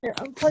Here,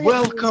 I'll tell you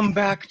Welcome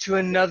back to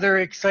another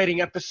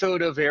exciting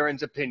episode of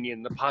Aaron's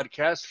Opinion, the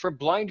podcast for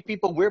blind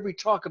people where we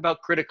talk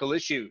about critical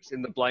issues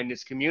in the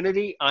blindness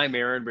community. I'm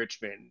Aaron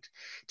Richmond.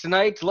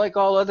 Tonight, like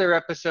all other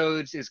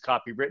episodes, is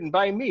copywritten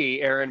by me,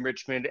 Aaron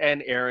Richmond,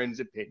 and Aaron's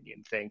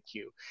Opinion. Thank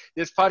you.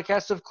 This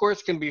podcast, of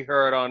course, can be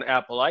heard on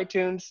Apple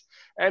iTunes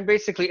and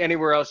basically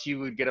anywhere else you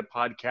would get a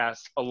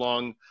podcast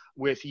along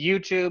with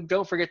YouTube.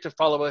 Don't forget to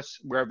follow us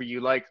wherever you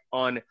like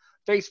on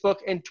Facebook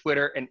and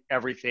Twitter and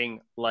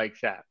everything like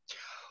that.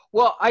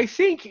 Well, I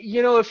think,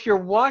 if you're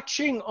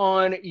watching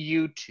on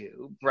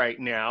YouTube right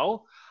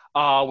now,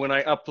 when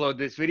I upload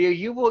this video,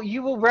 you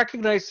will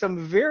recognize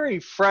some very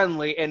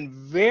friendly and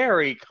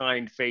very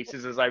kind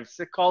faces, as I've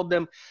called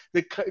them,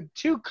 the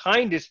two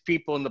kindest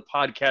people in the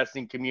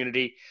podcasting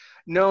community.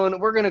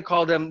 We're going to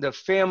call them the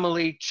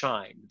Family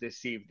Chime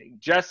this evening.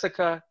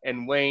 Jessica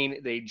and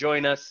Wayne, they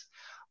join us.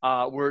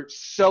 We're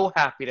so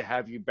happy to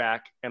have you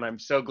back, and I'm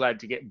so glad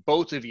to get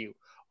both of you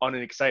on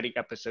an exciting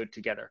episode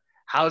together.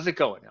 How's it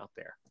going out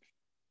there?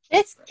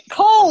 It's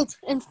cold,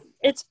 and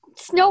it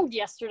snowed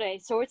yesterday,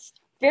 so it's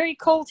very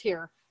cold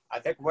here.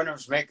 I think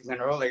winter's making an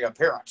early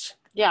appearance.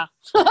 Yeah.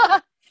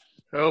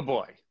 Oh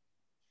boy.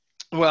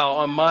 Well,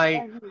 on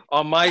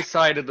my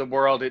side of the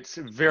world, it's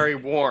very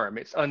warm.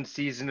 It's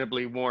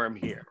unseasonably warm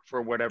here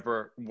for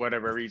whatever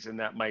reason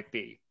that might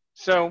be.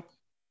 So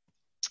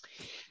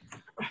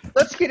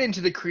let's get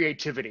into the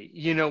creativity.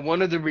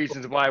 One of the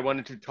reasons why I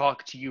wanted to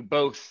talk to you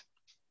both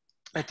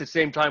at the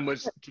same time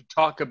was to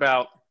talk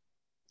about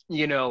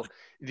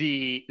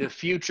the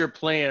future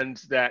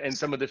plans and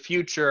some of the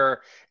future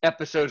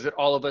episodes that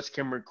all of us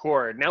can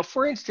record. Now,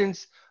 for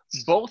instance,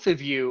 both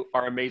of you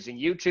are amazing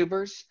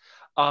YouTubers,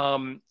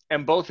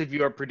 and both of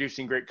you are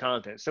producing great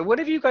content. So what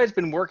have you guys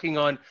been working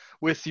on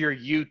with your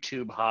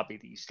YouTube hobby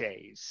these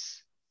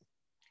days?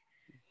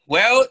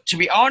 Well, to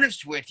be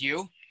honest with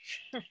you,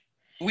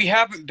 we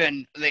haven't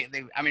been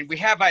lately. I mean, we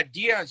have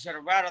ideas that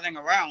are rattling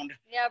around.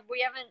 Yeah,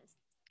 we haven't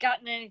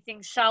gotten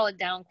anything solid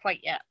down quite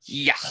yet.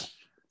 Yeah.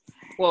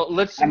 Well,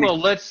 let's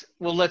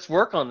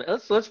work on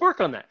that. Let's work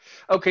on that.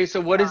 Okay,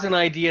 so what is an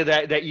idea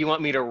that you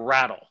want me to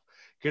rattle?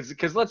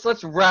 Because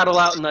let's rattle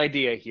out an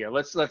idea here.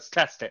 Let's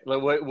test it.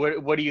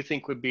 What do you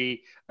think would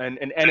be an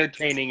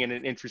entertaining and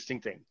an interesting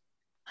thing?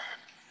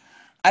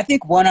 I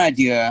think one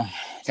idea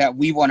that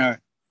we want to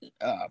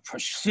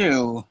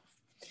pursue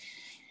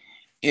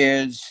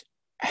is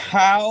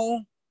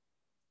how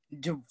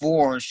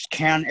divorce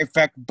can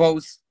affect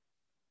both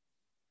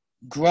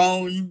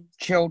grown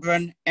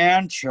children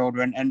and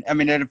children, and I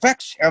mean it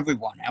affects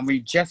everyone.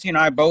 And Jesse and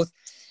I both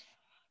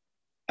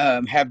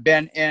have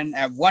been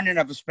at one end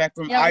of the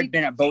spectrum. Yeah, I've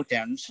been at both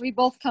ends. We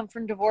both come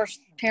from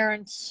divorced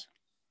parents.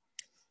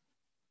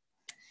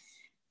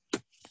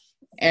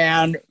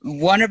 And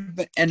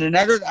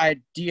another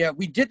idea,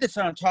 we did this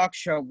on a talk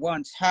show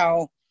once,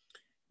 how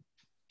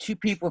two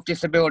people with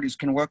disabilities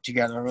can work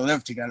together or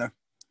live together.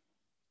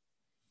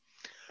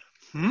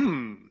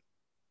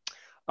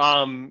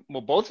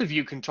 Well, both of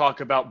you can talk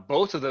about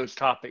both of those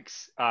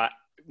topics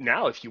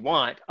now if you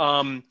want.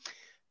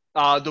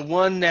 The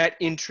one that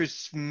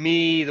interests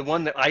me, the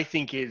one that I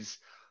think is,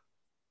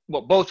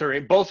 well, both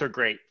are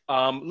great.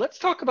 Let's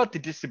talk about the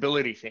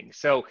disability thing.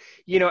 So,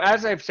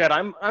 as I've said,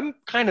 I'm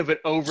kind of an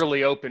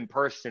overly open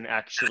person,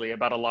 actually,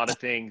 about a lot of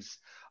things.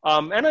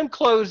 And I'm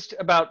closed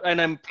about, and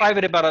I'm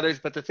private about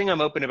others, but the thing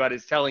I'm open about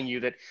is telling you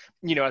that,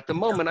 at the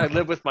moment I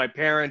live with my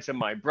parents and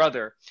my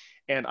brother,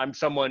 and I'm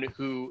someone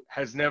who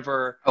has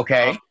never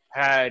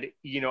had,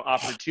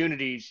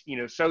 opportunities,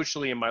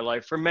 socially in my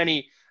life for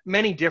many,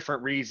 many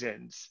different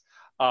reasons,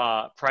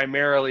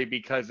 primarily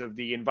because of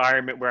the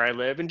environment where I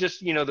live and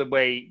just, the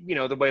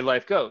way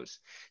life goes.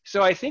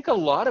 So I think a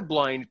lot of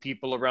blind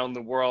people around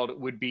the world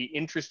would be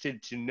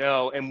interested to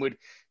know and would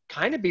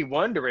kind of be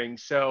wondering,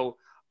 so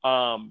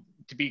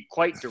to be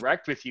quite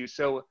direct with you.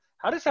 So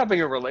how does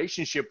having a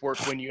relationship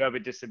work when you have a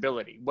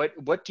disability?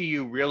 What do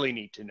you really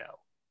need to know?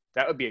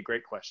 That would be a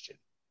great question.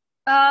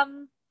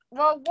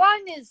 Well,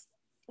 one is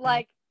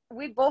like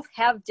we both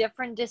have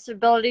different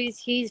disabilities.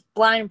 He's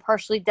blind and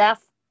partially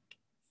deaf.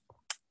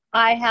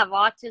 I have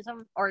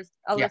autism, or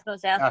otherwise known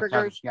as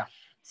Asperger's. Yeah.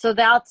 So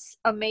that's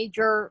a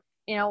major,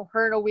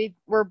 hurdle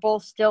we're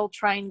both still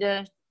trying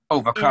to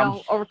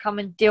overcome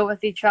and deal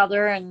with each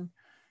other, and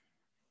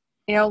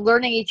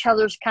learning each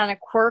other's kind of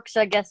quirks,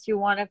 I guess you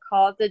want to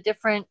call it, the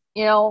different,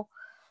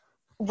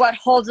 what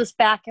holds us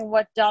back and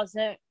what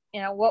doesn't.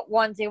 What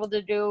one's able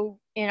to do,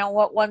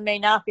 what one may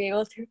not be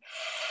able to.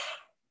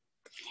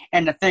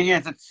 And the thing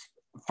is, it's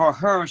for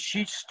her,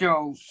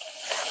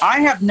 I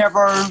have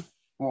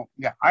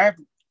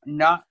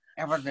not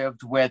ever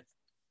lived with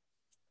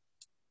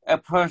a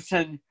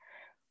person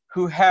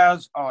who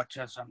has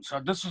autism.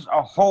 So this is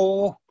a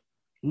whole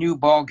new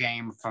ball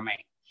game for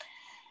me.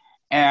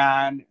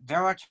 And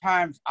there are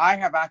times I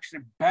have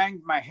actually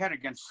banged my head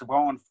against the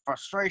wall in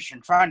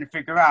frustration, trying to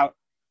figure out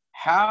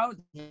how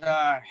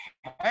the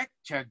heck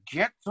to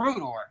get through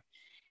to her.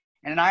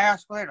 And I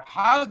asked her later,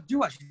 how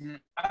do I? She said,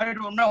 I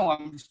don't know.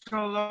 I'm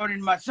still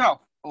learning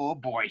myself. Oh,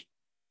 boy.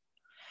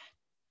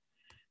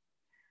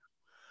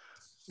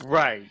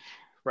 Right.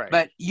 Right.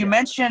 But you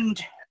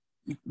mentioned,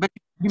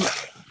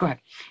 go ahead.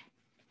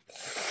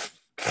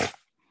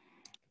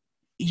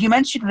 You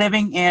mentioned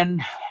living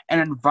in an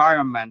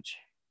environment.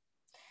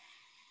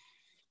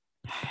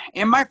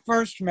 In my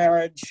first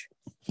marriage,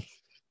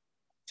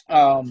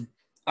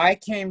 I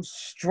came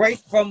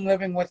straight from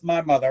living with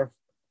my mother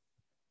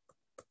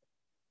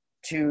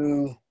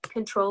to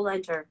Control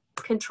Enter.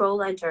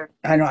 Control Enter.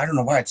 I don't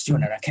know why it's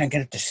doing it. I can't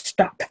get it to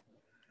stop.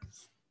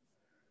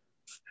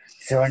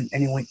 So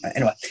anyway,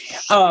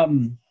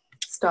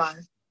 Star.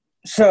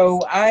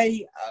 So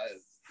I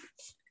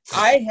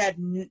had,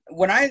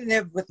 when I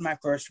lived with my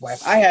first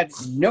wife, I had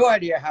no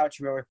idea how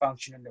to really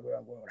function in the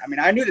real world. I mean,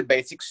 I knew the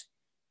basics: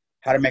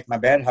 how to make my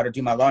bed, how to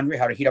do my laundry,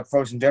 how to heat up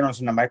frozen dinners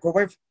in the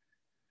microwave.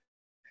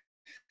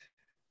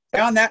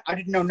 Beyond that, I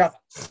didn't know nothing.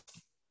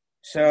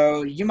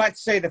 So you might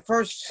say the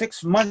first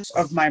 6 months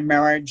of my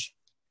marriage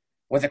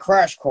was a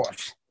crash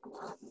course.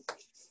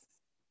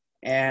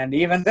 And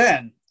even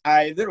then,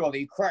 I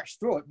literally crashed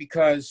through it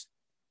because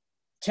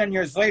 10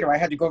 years later, I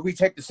had to go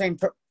retake the same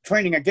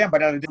training again,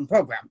 but at a different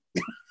program.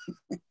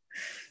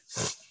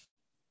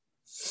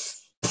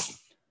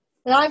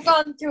 And I've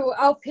gone through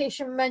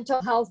outpatient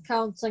mental health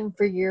counseling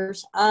for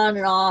years, on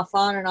and off,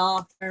 on and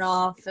off, and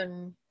off.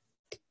 And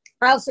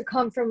I also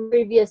come from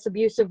previous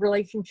abusive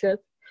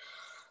relationships.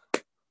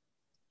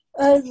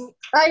 And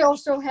I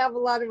also have a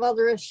lot of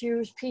other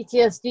issues,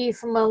 PTSD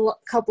from a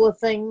couple of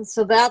things.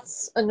 So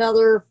that's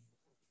another,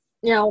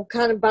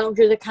 kind of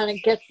boundary that kind of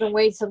gets in the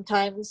way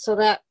sometimes. So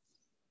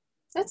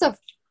that's a,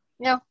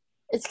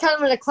 it's kind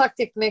of an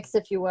eclectic mix,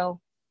 if you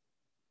will.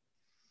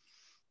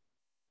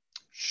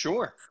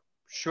 Sure.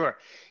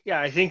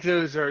 Yeah, I think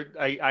those are,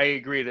 I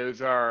agree.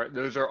 Those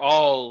are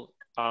all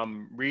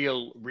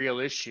real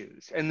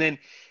issues. And then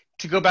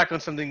to go back on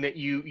something that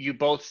you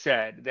both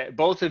said, that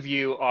both of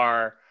you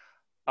are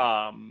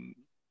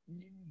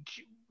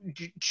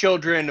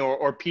children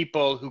or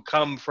people who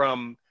come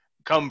from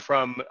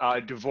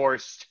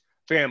divorced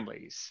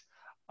families.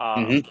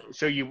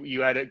 So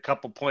you had a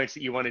couple points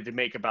that you wanted to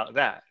make about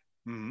that.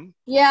 Mm-hmm.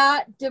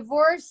 Yeah,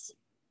 divorce.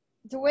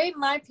 The way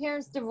my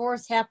parents'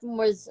 divorce happened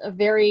was a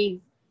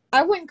very,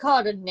 I wouldn't call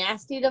it a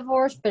nasty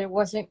divorce, but it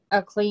wasn't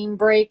a clean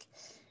break.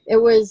 It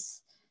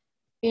was,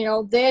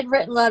 they had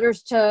written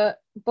letters to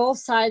both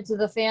sides of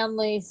the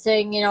family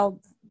saying,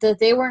 that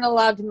they weren't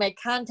allowed to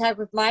make contact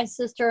with my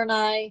sister and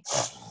I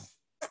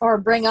or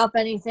bring up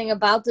anything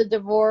about the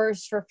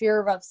divorce for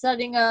fear of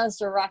upsetting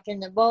us or rocking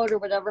the boat or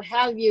whatever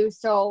have you.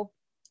 So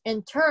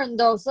in turn,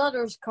 those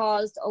letters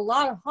caused a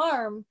lot of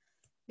harm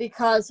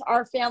because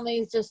our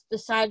families just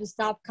decided to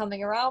stop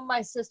coming around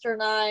my sister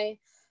and I.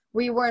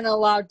 We weren't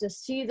allowed to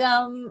see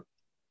them.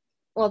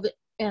 Well,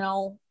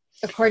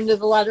 according to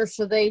the letter.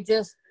 So they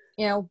just,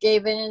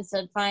 gave in and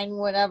said, fine,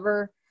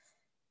 whatever.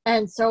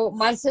 And so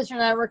my sister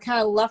and I were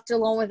kind of left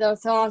alone with our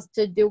thoughts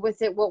to do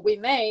with it what we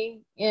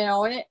may,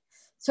 and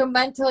so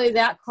mentally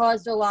that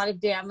caused a lot of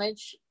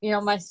damage.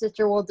 My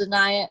sister will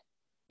deny it,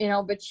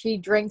 but she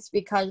drinks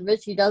because of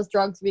it. She does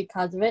drugs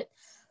because of it,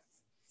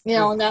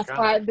 and that's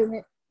why I've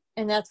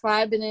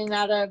been in and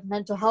out of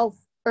mental health,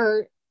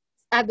 or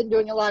I've been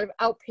doing a lot of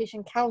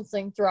outpatient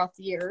counseling throughout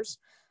the years.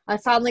 I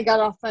finally got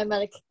off my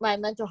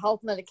mental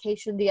health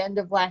medication the end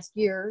of last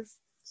year.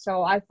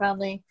 So I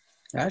finally...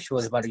 Actually, it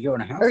was about a year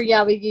and a half. A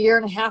year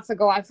and a half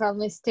ago, I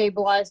finally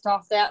stabilized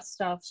off that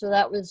stuff. So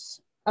that was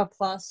a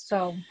plus.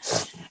 So,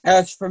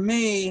 as for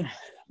me,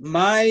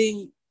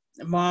 my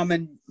mom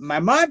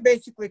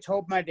basically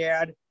told my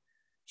dad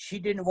she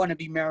didn't want to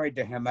be married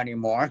to him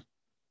anymore.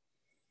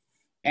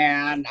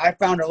 And I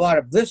found a lot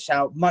of this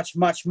out much,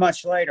 much,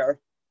 much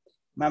later.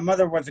 My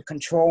mother was a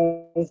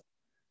control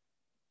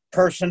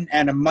person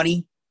and a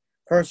money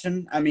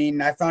person. I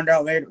mean, I found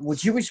out later.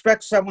 Would you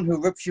respect someone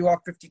who rips you off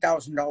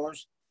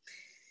 $50,000?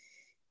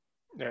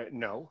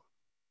 No.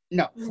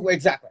 No,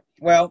 exactly.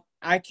 Well,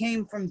 I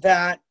came from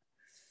that,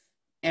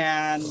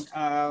 and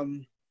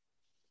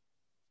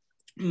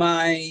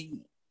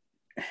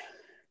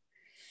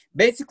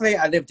basically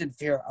I lived in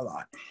fear a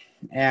lot,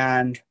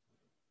 and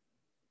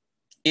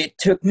it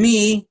took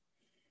me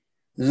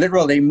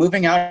literally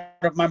moving out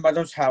of my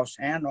mother's house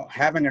and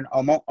having an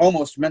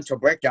almost mental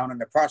breakdown in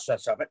the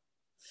process of it.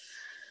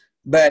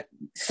 But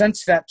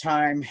since that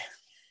time,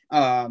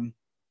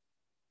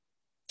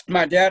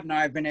 my dad and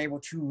I have been able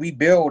to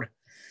rebuild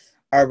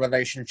our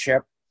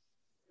relationship.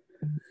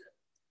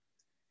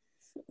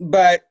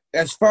 But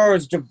as far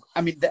as,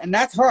 and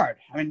that's hard.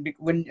 I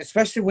mean,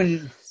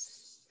 especially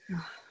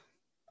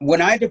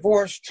when I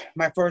divorced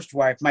my first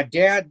wife, my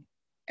dad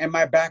and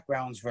my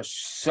backgrounds were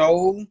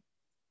so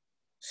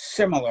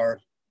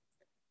similar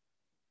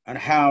on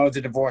how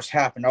the divorce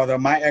happened. Although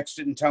my ex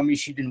didn't tell me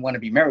she didn't want to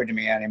be married to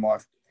me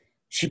anymore.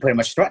 She pretty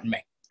much threatened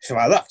me. So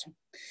I left.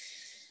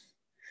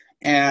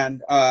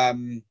 And,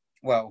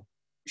 well,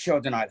 she'll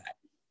deny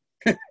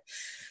that.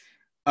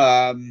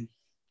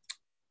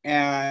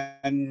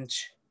 And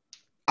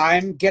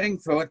I'm getting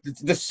through it.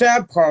 The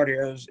sad part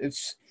is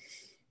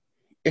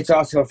it's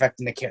also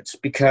affecting the kids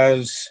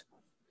because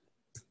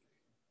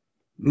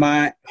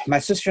My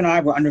sister and I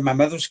were under my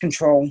mother's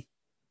control.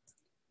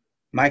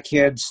 My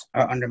kids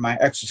are under my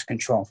ex's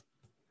control.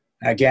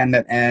 Again,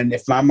 and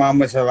if my mom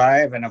was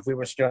alive and if we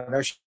were still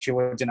there, she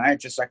would deny it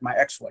just like my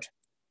ex would.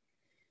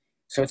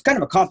 So it's kind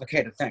of a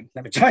complicated thing,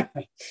 let me tell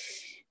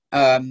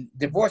you.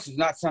 Divorce is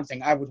not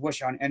something I would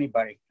wish on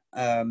anybody.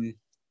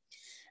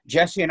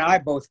 Jesse and I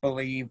both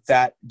believe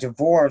that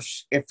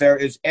divorce, if there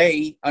is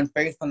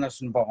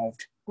unfaithfulness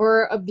involved,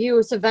 or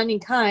abuse of any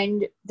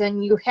kind,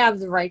 then you have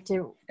the right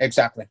to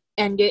exactly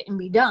end it and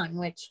be done.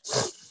 Which,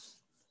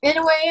 in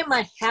a way, am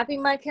I happy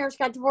my parents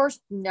got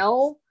divorced?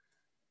 No.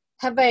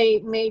 Have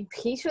I made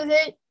peace with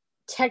it?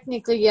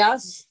 Technically,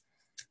 yes.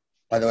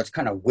 Although it's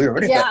kind of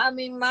weird. Yeah, I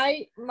mean,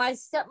 my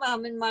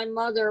stepmom and my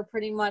mother are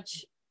pretty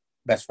much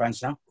best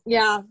friends now.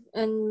 Yeah,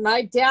 and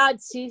my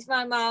dad sees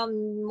my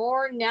mom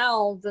more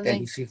now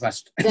than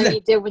he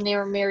did when they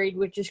were married,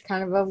 which is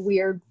kind of a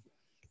weird.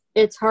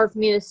 It's hard for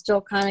me to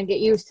still kind of get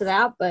used to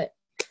that, but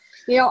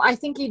I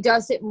think he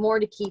does it more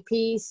to keep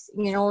peace,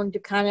 and to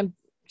kind of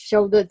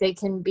show that they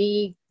can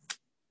be,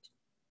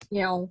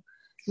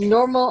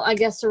 normal, I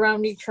guess,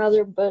 around each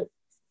other, but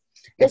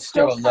it's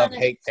still a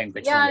love-hate thing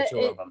between the two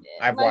of them.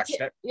 I've watched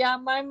it. Yeah,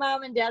 my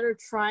mom and dad are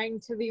trying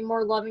to be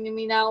more loving to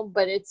me now,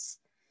 but it's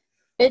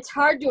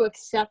hard to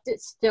accept it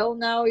still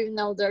now, even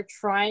though they're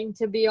trying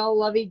to be all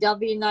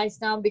lovey-dovey and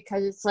nice now,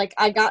 because it's like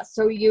I got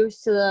so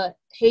used to the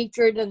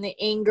hatred and the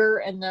anger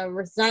and the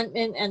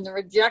resentment and the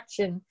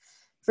rejection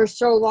for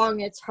so long,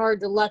 it's hard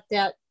to let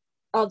that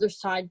other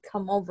side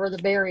come over the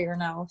barrier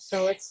now.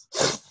 So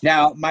it's...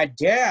 Now, my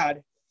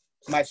dad,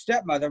 my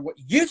stepmother, what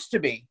used to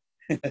be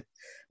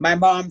my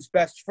mom's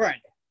best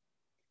friend.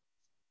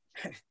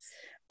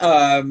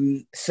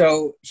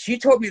 So she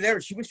told me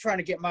there she was trying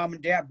to get mom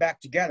and dad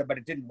back together, but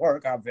it didn't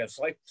work,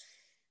 obviously.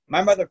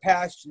 My mother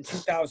passed in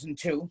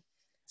 2002.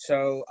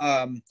 So,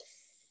 and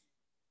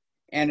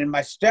in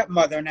my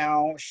stepmother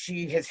now,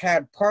 she has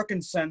had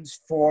Parkinson's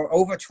for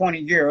over 20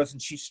 years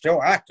and she's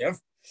still active.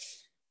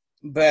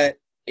 But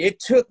it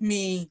took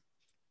me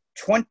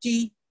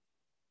 22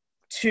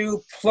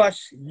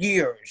 plus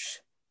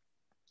years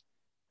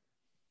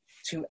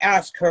to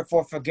ask her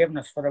for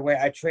forgiveness for the way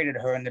I treated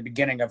her in the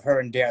beginning of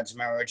her and dad's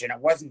marriage, and it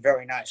wasn't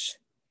very nice.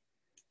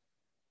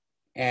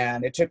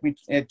 And it took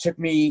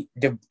me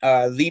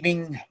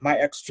leaving my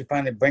ex to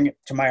finally bring it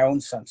to my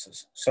own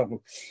senses.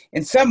 So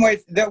in some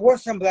ways, there were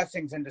some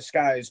blessings in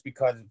disguise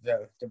because of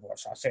the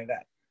divorce. I'll say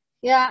that.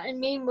 Yeah, and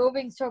me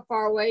moving so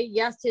far away,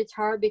 yes, it's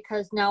hard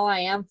because now I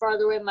am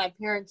farther away. My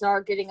parents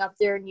are getting up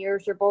there in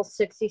years. They're both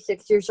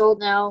 66 years old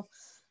now,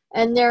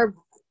 and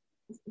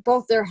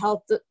both their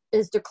health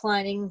is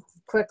declining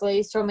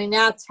quickly. So, I mean,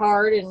 that's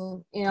hard.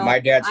 And, my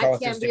dad's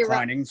health is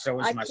declining, so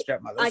is my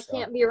stepmother's. I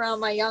can't be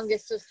around my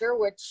youngest sister,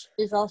 which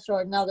is also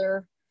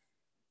another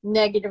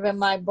negative in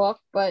my book.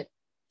 But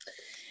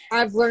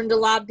I've learned a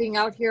lot being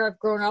out here. I've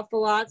grown up a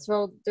lot.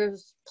 So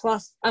there's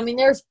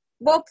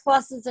both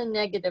pluses and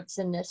negatives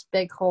in this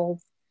big whole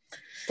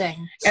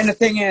thing. And the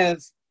thing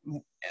is,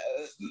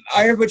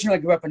 I originally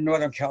grew up in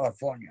Northern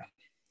California.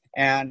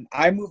 And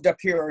I moved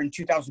up here in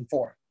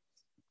 2004.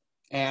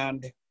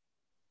 And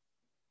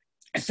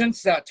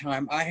since that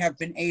time, I have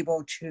been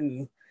able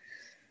to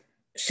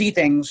see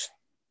things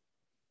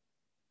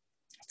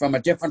from a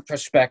different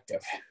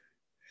perspective.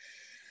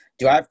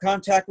 Do I have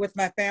contact with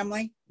my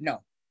family?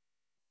 No.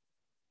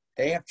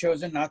 They have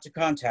chosen not to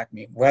contact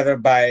me,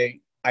 whether I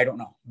don't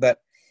know.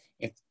 But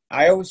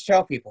I always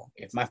tell people,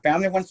 if my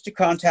family wants to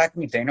contact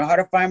me, they know how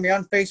to find me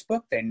on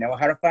Facebook. They know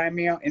how to find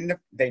me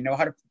they know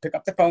how to pick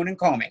up the phone and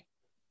call me.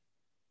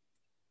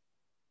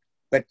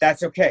 But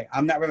that's okay.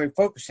 I'm not really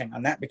focusing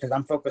on that because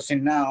I'm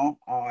focusing now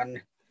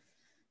on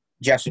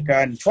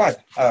Jessica and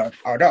Twyla,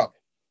 our dog.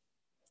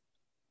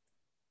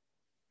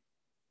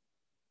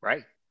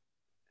 Right.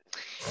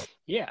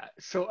 Yeah.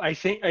 So I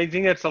think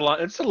that's a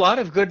lot. It's a lot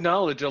of good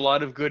knowledge, a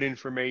lot of good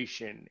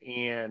information,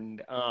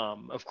 and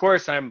of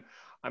course, I'm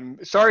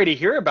sorry to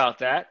hear about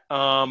that.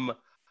 I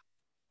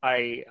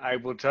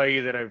will tell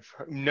you that I've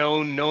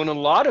known a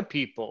lot of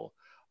people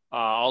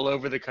all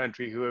over the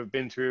country who have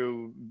been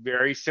through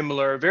very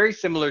similar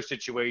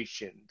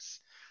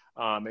situations.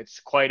 It's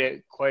quite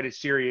a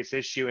serious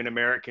issue in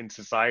American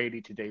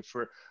society today,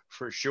 for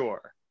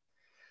sure.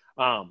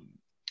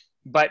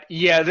 But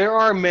yeah, there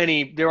are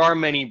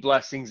many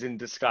blessings in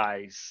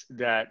disguise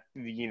that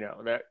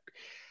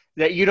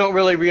that you don't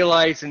really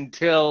realize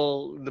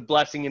until the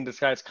blessing in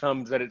disguise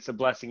comes, that it's a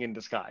blessing in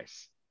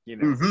disguise.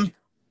 Mm-hmm.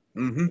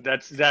 Mm-hmm.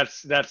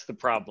 That's the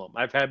problem.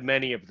 I've had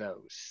many of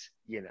those.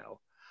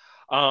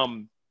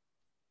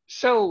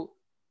 So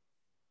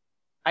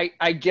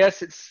I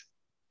guess it's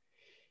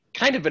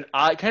kind of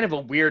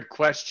a weird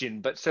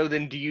question, but so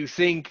then do you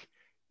think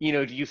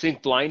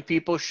blind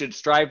people should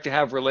strive to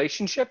have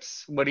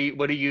relationships?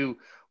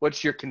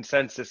 What's your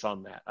consensus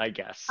on that, I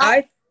guess?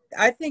 I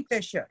think they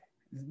should,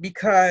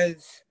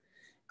 because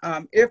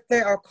if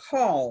they are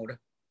called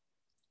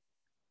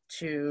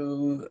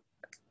to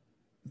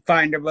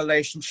find a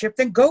relationship,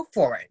 then go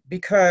for it,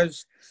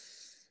 because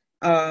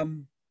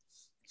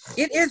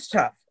it is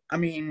tough. I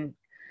mean,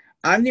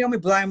 I'm the only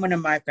blind one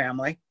in my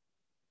family.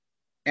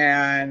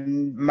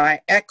 And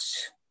my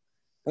ex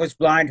was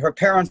blind. Her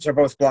parents are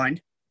both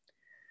blind.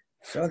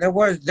 So there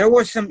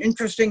was some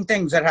interesting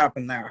things that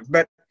happened there.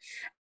 But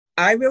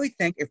I really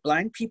think if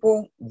blind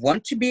people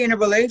want to be in a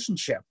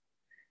relationship,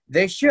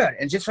 they should.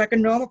 And just like a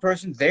normal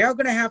person, they are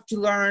going to have to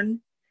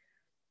learn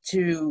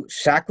to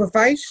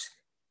sacrifice.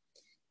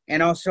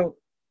 And also,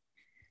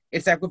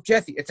 it's like with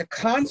Jesse, it's a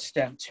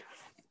constant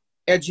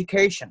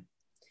education.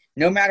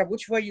 No matter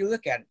which way you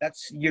look at it,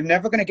 you're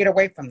never going to get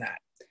away from that.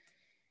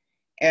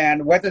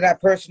 And whether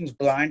that person's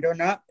blind or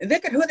not, and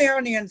look at who they are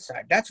on the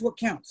inside. That's what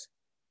counts.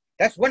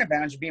 That's one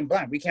advantage of being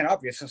blind. We can't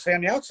obviously stay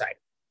on the outside.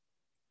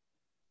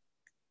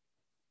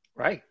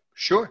 Right.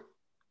 Sure.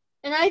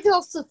 And I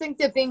also think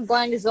that being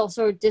blind is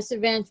also a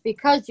disadvantage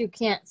because you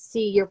can't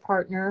see your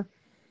partner.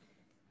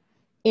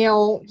 You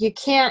know, you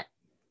can't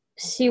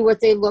see what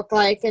they look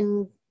like,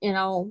 and, you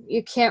know,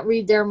 you can't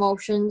read their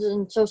emotions.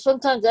 And so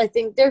sometimes I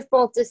think there's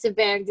both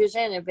disadvantages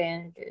and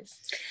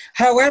advantages.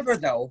 However,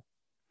 though,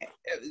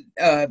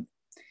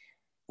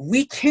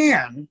 we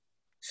can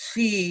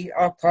see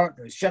our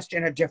partners just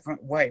in a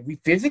different way. We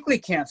physically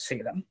can't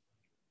see them,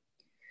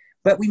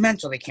 but we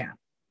mentally can.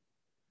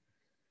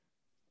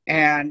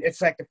 And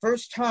it's like the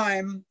first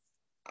time,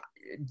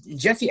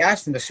 Jessie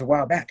asked me this a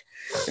while back.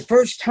 The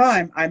first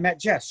time I met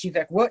Jess, she's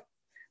like, what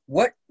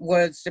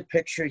was the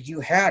picture you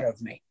had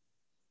of me?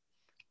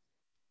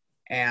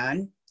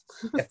 And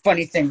the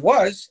funny thing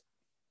was,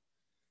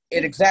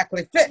 it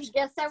exactly fit. He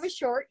guessed I was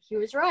short. He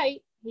was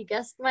right. He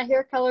guessed my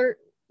hair color.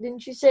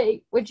 Didn't you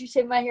say, what'd you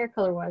say my hair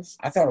color was?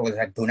 I thought it was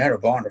like brunette or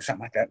blonde or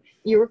something like that.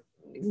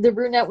 The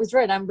brunette was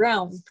right. I'm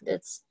brown.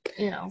 It's,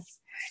 you know.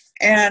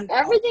 And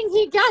everything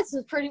he guessed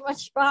was pretty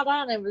much spot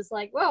on. It was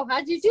like, whoa,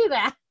 how'd you do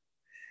that?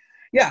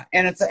 Yeah,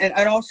 and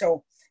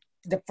also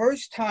the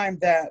first time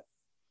that,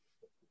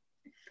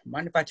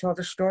 mind if I tell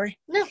the story?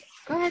 No,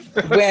 go ahead.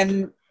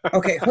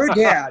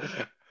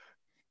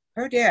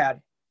 Her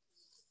dad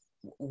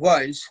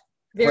was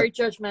very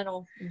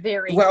judgmental.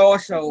 Very. Well,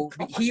 also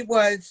he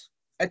was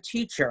a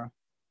teacher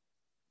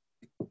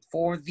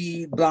for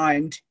the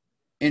blind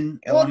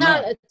in Illinois. Well,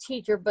 not a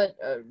teacher, but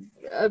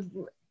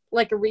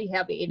like a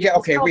rehab aide. Yeah,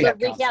 okay, rehab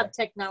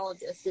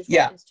technologist is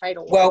what his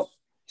title was. Well,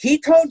 he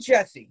told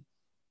Jesse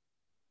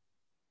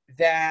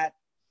that.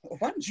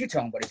 Why don't you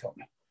tell him what he told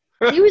me?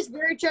 He was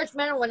very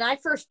judgmental. When I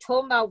first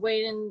told him about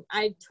Wayne, and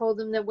I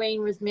told him that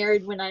Wayne was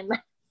married when I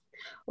met.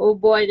 Oh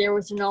boy, there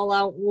was an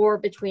all-out war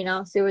between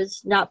us. It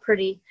was not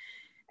pretty.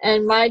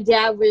 And my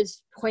dad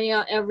was pointing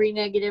out every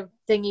negative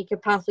thing he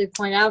could possibly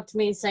point out to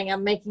me, saying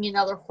I'm making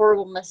another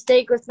horrible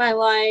mistake with my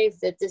life,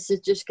 that this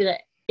is just going to,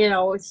 you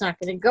know, it's not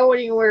going to go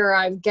anywhere.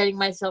 I'm getting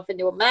myself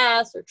into a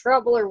mess or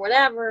trouble or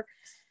whatever.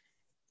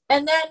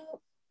 And then,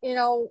 you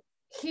know,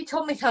 he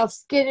told me how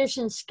skittish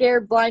and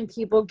scared blind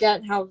people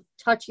get, how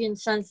touchy and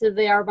sensitive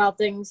they are about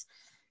things.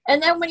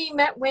 And then when he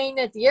met Wayne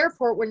at the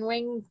airport, when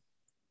Wayne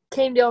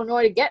came to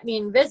Illinois to get me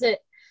and visit,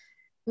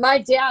 my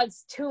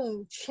dad's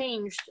tune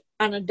changed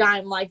on a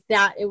dime like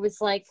that. It was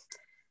like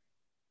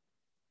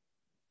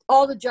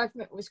all the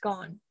judgment was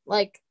gone.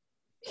 Like,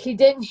 he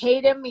didn't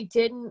hate him. He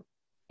didn't,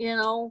 you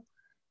know.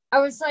 I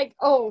was like,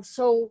 oh,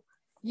 so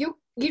you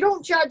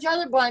don't judge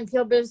other blind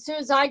people, but as soon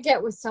as I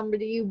get with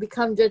somebody, you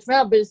become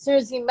judgmental. But as soon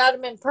as you met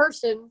him in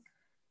person,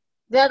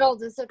 that all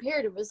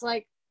disappeared. It was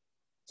like,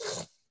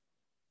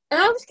 and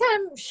I was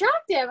kind of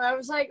shocked at him. I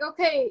was like,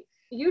 okay,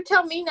 you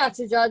tell me not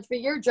to judge,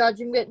 but you're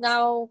judging it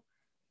now.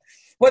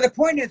 Well, the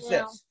point is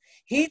this.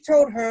 He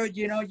told her,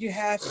 you know, you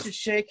have to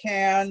shake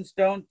hands.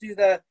 Don't do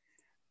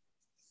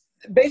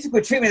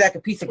basically treat me like a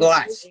piece of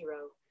glass.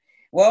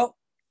 Well,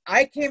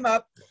 I came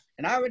up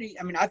and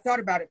I thought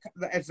about it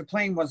as the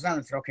plane was on.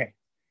 I said, okay,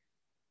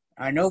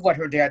 I know what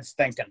her dad's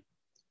thinking.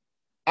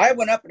 I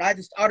went up and I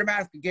just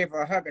automatically gave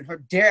her a hug, and her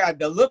dad,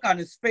 the look on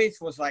his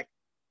face was like,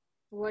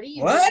 what are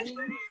you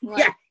doing?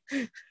 Yeah.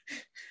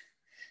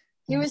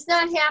 He was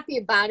not happy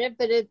about it,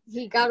 but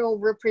he got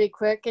over it pretty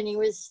quick, and he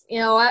was, you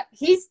know,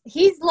 he's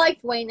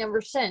liked Wayne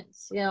ever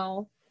since, you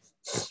know.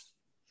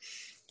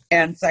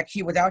 And it's like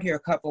he was out here a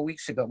couple of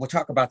weeks ago. We'll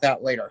talk about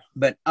that later.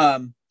 But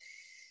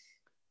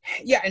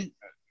yeah, and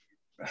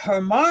her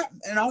mom,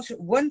 and also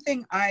one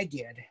thing I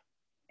did,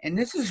 and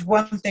this is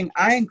one thing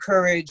I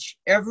encourage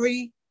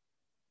every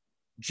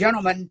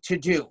gentleman to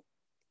do.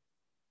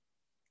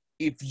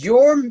 If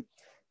your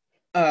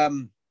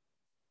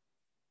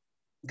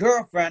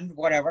girlfriend,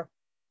 whatever,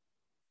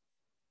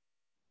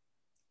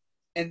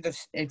 and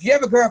if you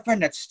have a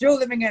girlfriend that's still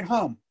living at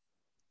home,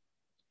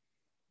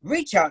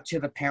 reach out to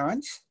the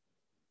parents,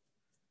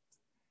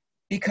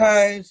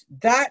 because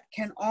that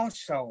can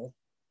also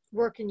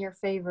work in your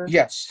favor.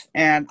 Yes.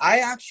 And I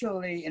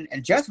actually,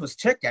 and Jess was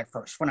ticked at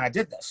first when I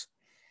did this.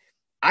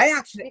 I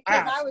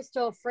was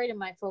still afraid of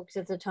my folks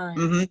at the time.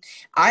 Mm-hmm.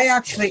 I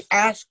actually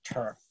asked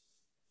her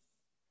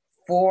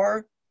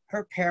for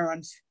her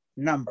parents'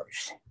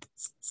 numbers.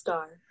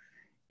 Star.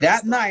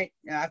 That night,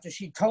 after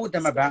she told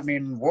them about me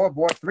and World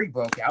War III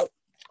broke out,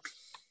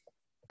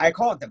 I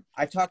called them.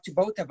 I talked to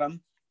both of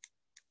them.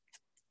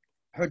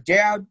 Her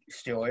dad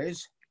still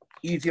is.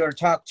 easier to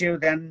talk to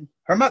than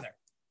her mother.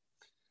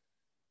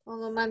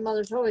 Although my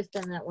mother's always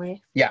been that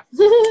way. Yeah.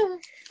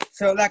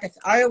 So, like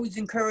I always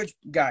encourage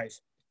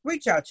guys,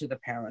 reach out to the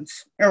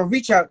parents or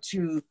reach out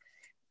to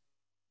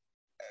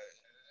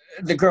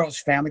the girl's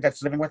family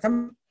that's living with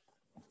them.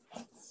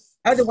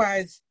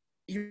 Otherwise,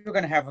 you're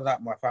going to have a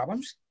lot more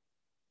problems.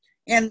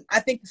 And I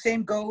think the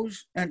same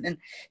goes, and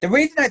the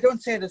reason I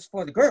don't say this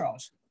for the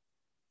girls,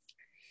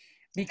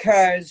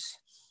 because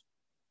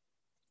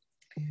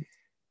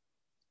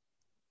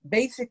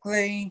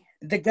basically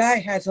the guy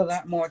has a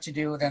lot more to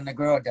do than the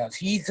girl does.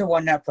 He's the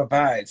one that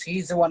provides.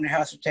 He's the one that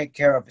has to take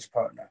care of his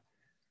partner.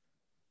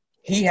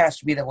 He has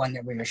to be the one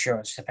that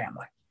reassures the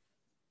family.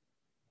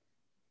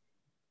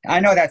 I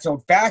know that's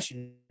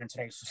old-fashioned in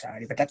today's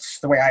society, but that's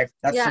the way I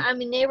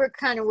mean, they were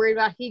kind of worried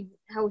about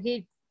how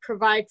he'd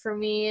provide for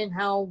me and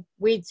how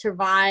we'd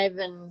survive,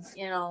 and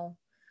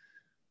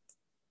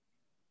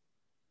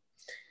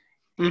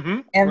Mm-hmm.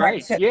 And right.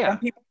 Like I said, yeah.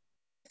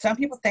 Some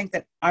people think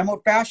that I'm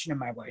old-fashioned in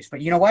my ways,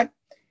 but you know what?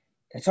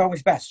 It's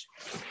always best.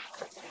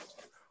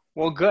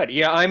 Well, good.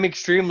 Yeah, I'm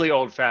extremely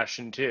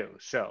old-fashioned too.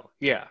 So,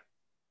 yeah.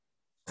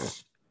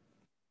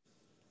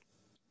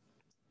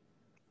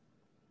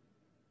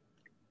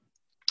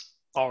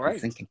 All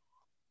right.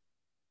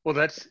 Well,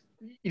 that's.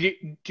 Do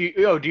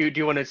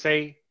you want to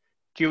say?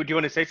 Do you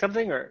want to say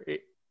something or?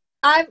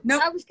 I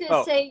was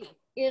gonna say,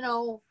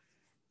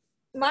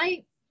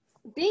 my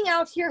being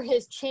out here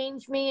has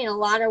changed me in a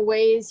lot of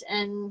ways,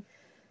 and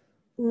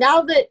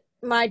now that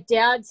my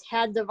dad's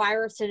had the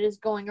virus that is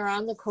going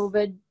around, the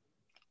COVID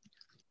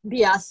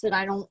BS that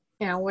I don't,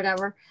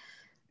 whatever,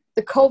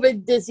 the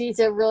COVID disease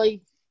that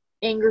really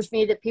angers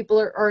me that people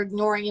are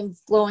ignoring and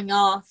blowing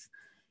off.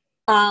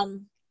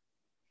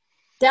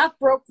 That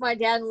broke my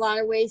dad in a lot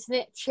of ways, and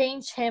it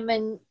changed him,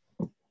 and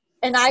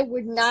I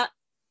would not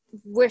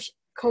wish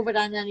COVID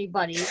on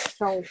anybody,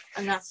 so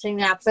I'm not saying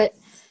that, but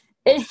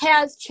it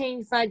has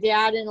changed my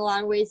dad in a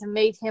lot of ways and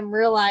made him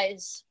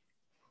realize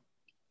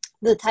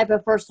the type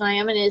of person I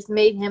am, and it's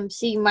made him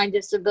see my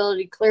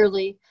disability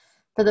clearly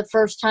for the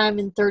first time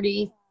in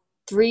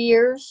 33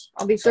 years.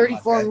 I'll be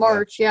 34 in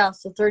March,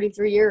 so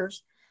 33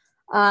 years.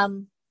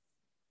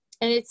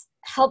 And it's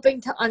helping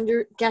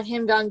to get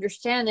him to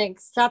understand and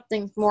accept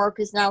things more,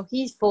 because now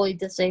he's fully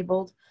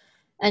disabled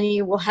and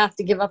he will have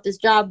to give up his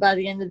job by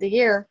the end of the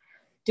year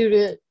due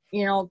to,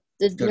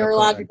 the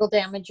neurological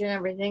damage and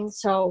everything.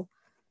 So,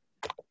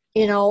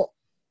 am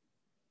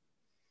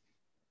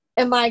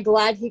I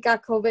glad he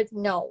got COVID?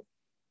 No.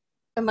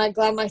 Am I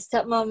glad my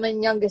stepmom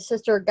and youngest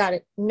sister got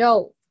it?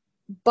 No.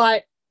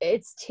 But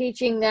it's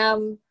teaching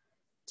them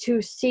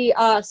to see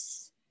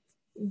us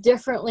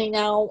differently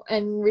now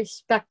and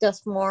respect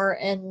us more.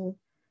 And,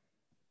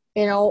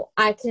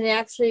 I can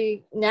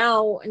actually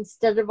now,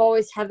 instead of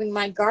always having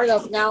my guard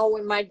up, now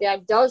when my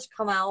dad does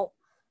come out,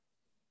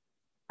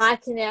 I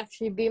can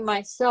actually be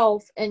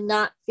myself and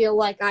not feel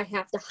like I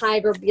have to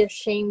hide or be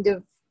ashamed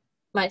of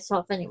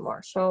myself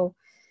anymore. So,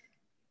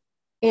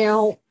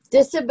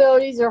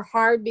 disabilities are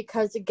hard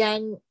because,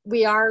 again,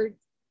 we are,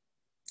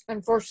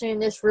 unfortunately, in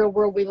this real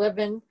world we live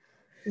in,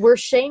 we're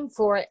shamed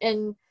for it.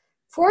 And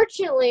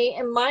fortunately,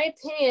 in my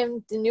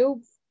opinion, the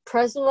new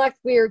president-elect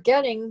we are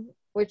getting,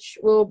 which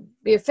will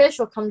be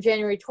official come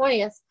January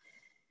 20th,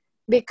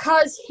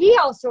 because he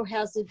also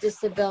has a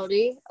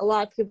disability, a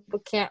lot of people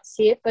can't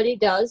see it, but he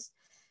does.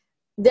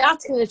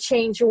 That's going to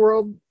change the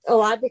world a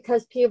lot,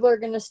 because people are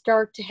going to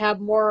start to have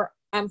more.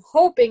 I'm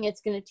hoping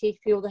it's going to teach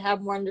people to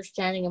have more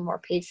understanding and more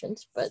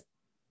patience, but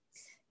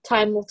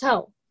time will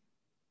tell.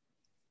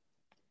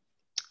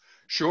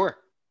 Sure.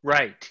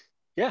 Right.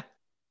 Yeah.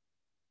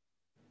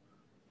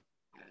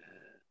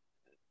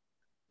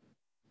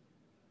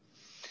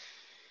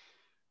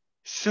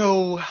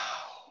 So,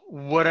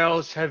 what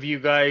else have you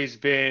guys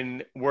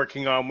been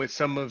working on with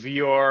some of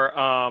your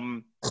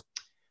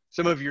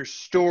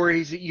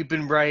stories that you've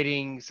been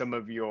writing, some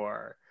of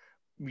your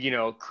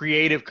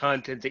creative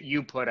content that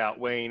you put out,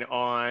 Wayne,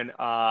 on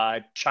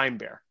Chime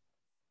Bear?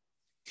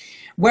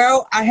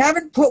 Well, I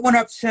haven't put one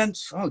up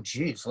since,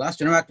 the last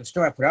interactive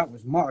story I put out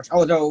was March.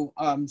 Although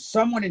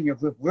someone in your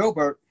group,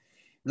 Wilbert,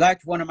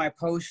 liked one of my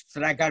posts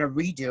that I got to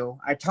redo.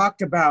 I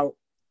talked about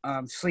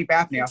sleep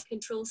apnea.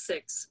 Control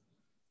 6.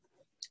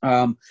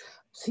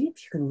 See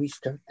if you can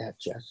restart that,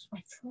 Jess.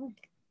 I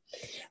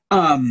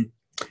tried.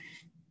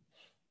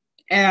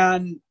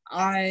 And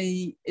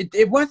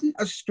it wasn't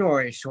a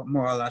story, so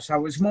more or less. I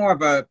was more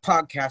of a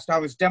podcast. I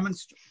was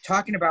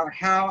talking about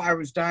how I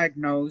was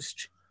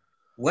diagnosed,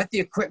 what the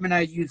equipment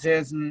I use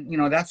is, and,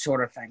 that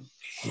sort of thing.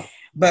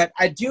 But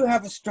I do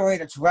have a story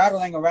that's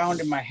rattling around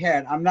in my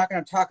head. I'm not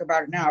going to talk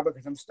about it now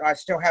because I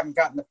still haven't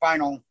gotten the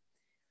final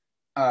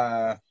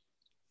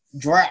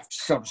draft,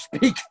 so to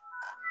speak.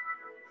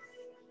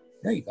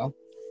 There you go.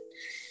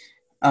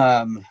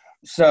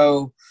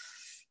 So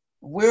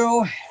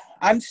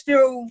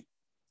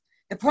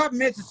the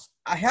problem is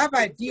I have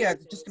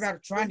ideas, just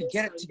about trying to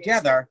get it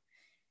together,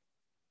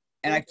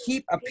 and I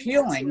keep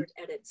appealing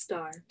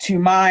to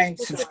my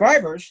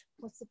subscribers.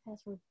 What's the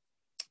password?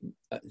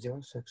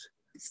 06.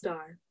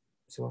 Star.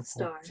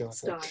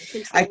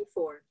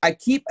 I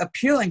keep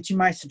appealing to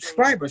my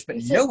subscribers, but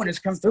no one has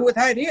come through with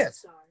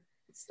ideas.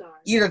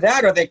 Either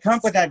that or they come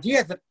up with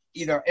ideas that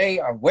either A,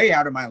 are way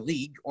out of my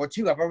league, or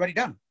 2, I've already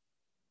done.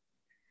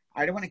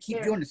 I don't want to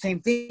keep doing the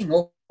same thing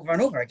over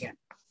and over again.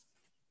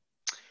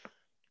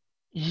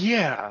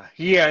 Yeah,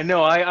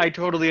 no, I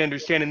totally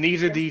understand. And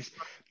these are these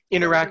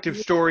interactive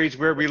stories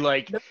where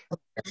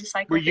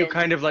where you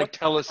kind of like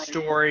tell a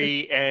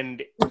story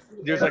and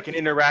there's like an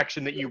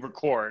interaction that you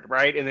record,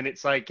 right? And then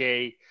it's like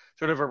a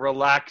sort of a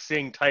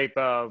relaxing type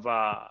of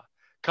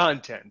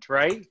content,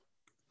 right?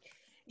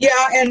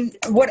 Yeah, and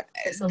what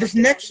this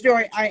next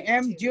story I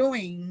am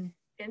doing,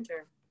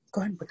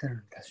 go ahead and put that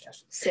on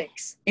test.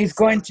 6 is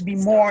going to be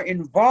more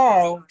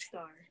involved,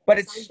 but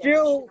it's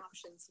still,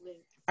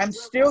 I'm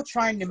still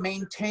trying to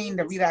maintain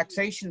the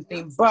relaxation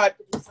theme, but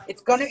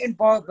it's going to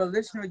involve the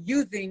listener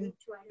using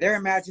their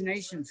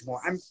imaginations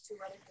more.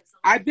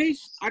 I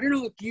don't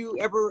know if you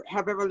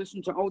have ever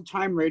listened to old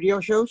time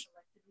radio shows.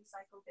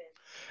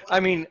 I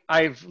mean,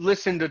 I've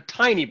listened a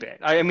tiny bit.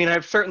 I mean,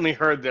 I've certainly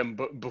heard them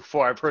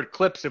before. I've heard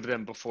clips of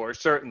them before,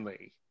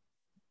 certainly.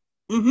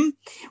 Mm-hmm.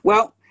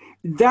 Well,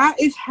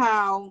 that is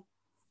how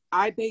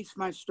I base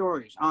my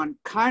stories, on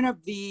kind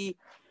of the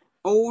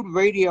old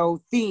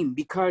radio theme,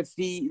 because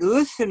the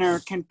listener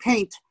can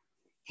paint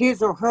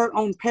his or her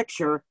own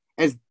picture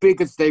as big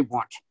as they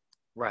want.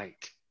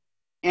 Right.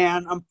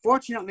 And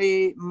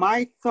unfortunately,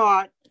 my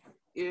thought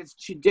is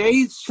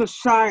today's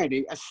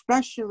society,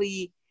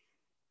 especially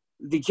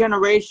the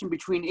generation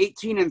between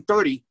 18 and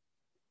 30,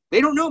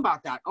 they don't know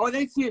about that. All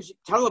they see is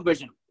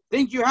television,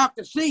 things you have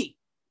to see.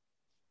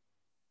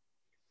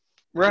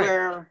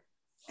 Right.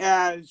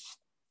 Whereas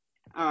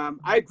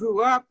I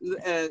grew up,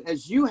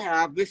 as you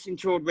have, listening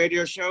to old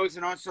radio shows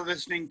and also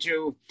listening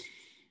to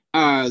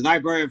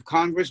Library of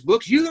Congress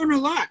books. You learn a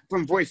lot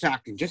from voice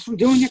acting, just from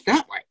doing it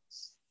that way.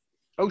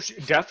 Oh,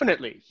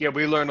 definitely. Yeah,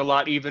 we learn a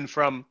lot even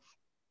from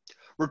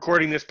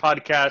recording this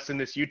podcast and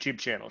this YouTube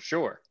channel,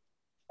 sure.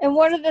 And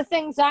one of the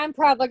things I'm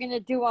probably going to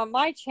do on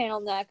my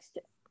channel next,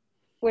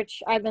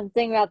 which I've been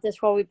thinking about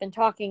this while we've been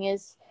talking,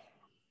 is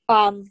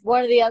one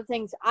of the other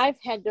things I've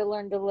had to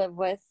learn to live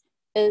with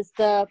is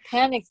the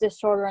panic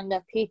disorder and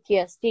the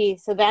PTSD.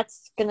 So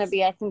that's going to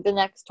be, I think, the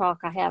next talk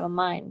I have in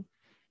mind.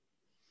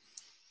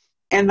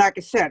 And like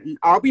I said,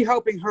 I'll be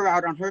helping her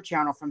out on her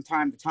channel from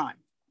time to time.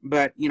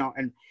 But,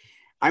 and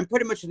I'm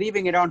pretty much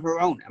leaving it on her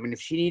own. I mean,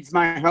 if she needs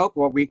my help,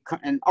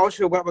 and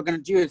also what we're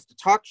going to do is the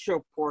talk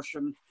show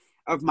portion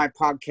of my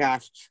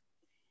podcasts,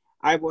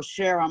 I will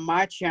share on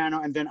my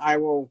channel, and then I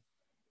will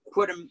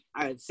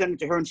send it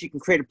to her, and she can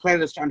create a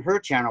playlist on her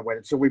channel with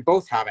it, so we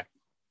both have it.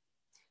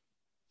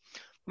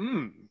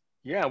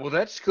 Yeah, well,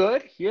 that's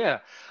good.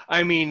 Yeah,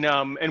 I mean,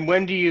 and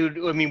when do you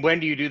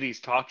do these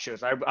talk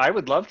shows? I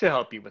would love to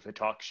help you with a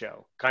talk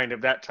show, kind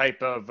of that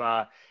type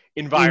of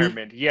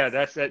environment. Mm-hmm. Yeah,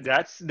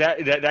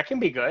 that can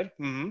be good.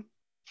 Mm-hmm.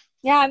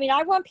 Yeah, I mean,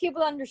 I want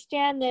people to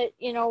understand that,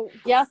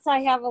 yes,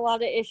 I have a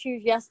lot of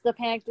issues. Yes, the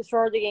panic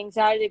disorder, the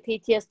anxiety, the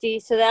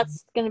PTSD. So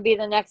that's going to be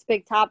the next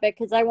big topic,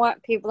 because I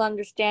want people to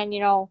understand,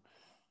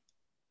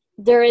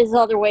 there is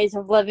other ways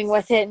of living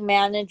with it and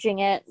managing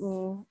it.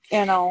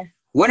 And,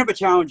 One of the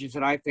challenges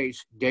that I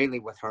face daily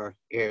with her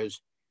is,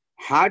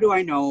 how do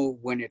I know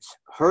when it's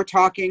her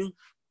talking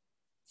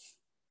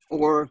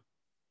or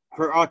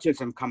her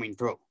autism coming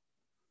through?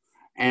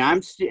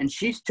 And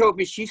she's told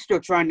me she's still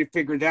trying to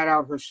figure that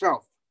out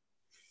herself.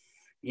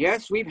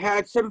 Yes, we've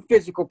had some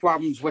physical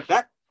problems with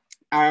that.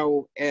 I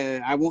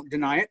won't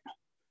deny it,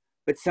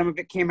 but some of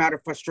it came out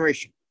of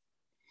frustration.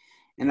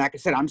 And like I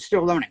said, I'm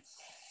still learning.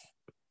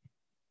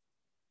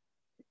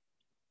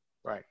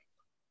 Right.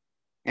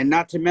 And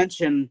not to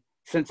mention,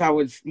 since I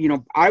was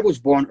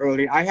born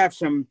early, I have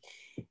some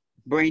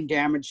brain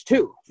damage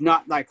too.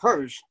 Not like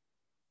hers,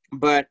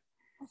 but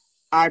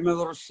I'm a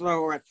little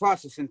slower at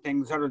processing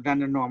things other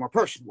than a normal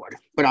person would,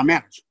 but I'll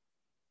manage.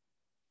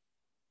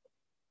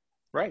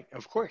 Right,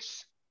 of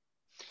course.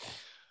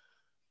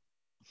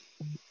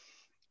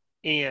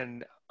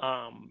 And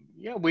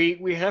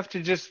we have to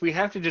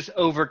just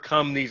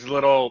overcome these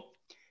little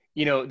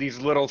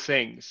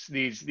things,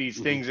 these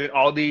things, that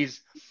all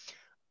these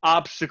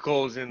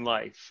obstacles in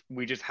life.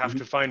 We just have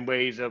to find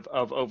ways of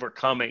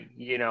overcoming,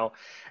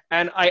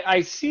 and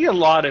I see a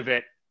lot of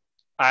it,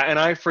 and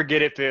I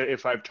forget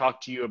if I've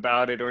talked to you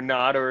about it or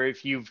not, or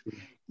if you've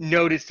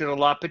noticed it a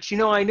lot, but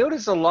I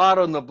notice a lot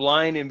on the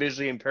blind and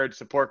visually impaired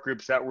support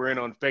groups that we're in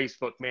on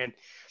Facebook, man.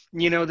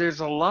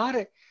 There's a lot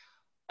of,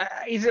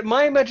 is it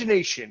my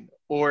imagination,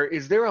 or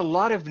is there a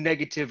lot of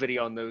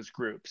negativity on those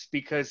groups?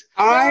 Because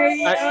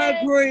I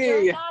agree.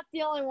 You're not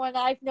the only one.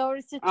 I've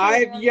noticed it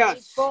too.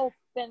 Yes.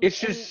 It's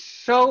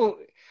just so,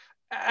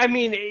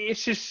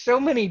 it's just so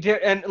many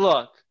and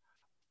look,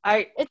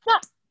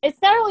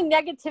 it's not only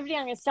negativity.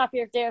 I'm going to stop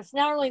you there. It's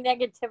not only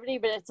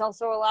negativity, but it's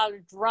also a lot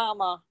of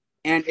drama.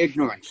 And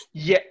ignorance.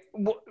 Yeah,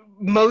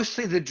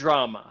 mostly the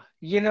drama,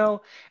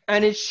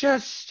 and it's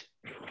just,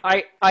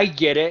 I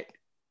get it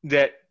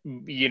that,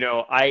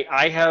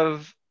 I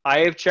have I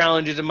have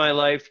challenges in my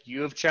life.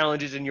 You have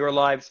challenges in your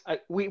lives.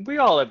 We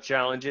all have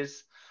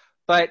challenges.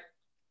 But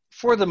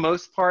for the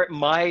most part,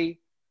 my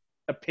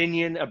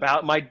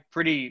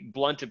pretty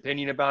blunt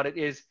opinion about it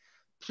is,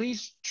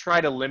 please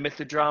try to limit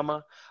the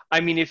drama.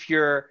 I mean, if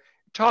you're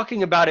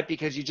talking about it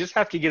because you just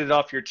have to get it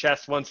off your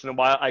chest once in a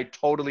while, I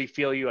totally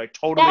feel you. I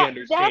totally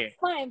understand. That's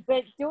fine,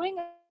 but doing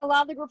a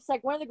lot of the groups,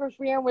 like one of the groups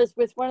we were in was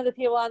with one of the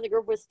people on the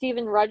group was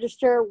Stephen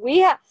Register.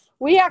 We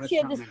actually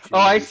had this. Oh,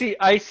 I see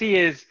I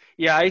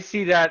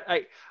see that.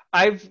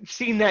 I've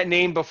seen that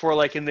name before,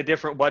 like in the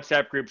different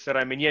WhatsApp groups that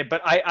I'm in. Yeah,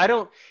 but I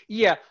don't.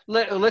 Yeah,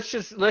 let's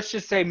just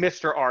say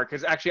Mr. R,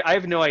 because actually I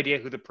have no idea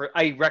who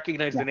I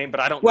recognize the name, but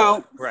I don't. Well,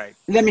 know. Right.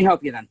 Let me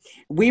help you then.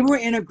 We were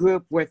in a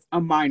group with a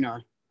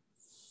minor,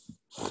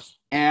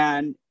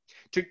 and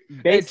to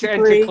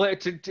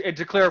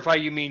clarify,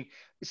 you mean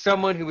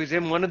someone who was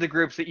in one of the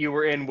groups that you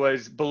were in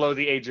was below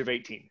the age of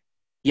 18?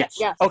 Yes.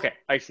 Okay,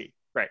 I see.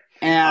 Right.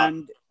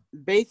 And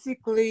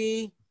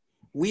basically,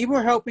 we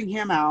were helping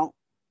him out,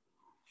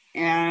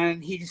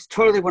 and he just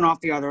totally went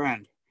off the other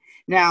end.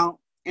 Now,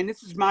 and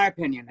this is my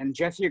opinion, and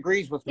Jesse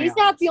agrees with me. He's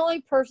not the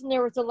only person.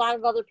 There was a lot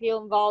of other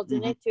people involved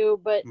in it too,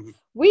 but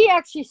we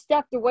actually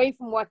stepped away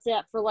from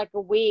WhatsApp for like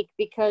a week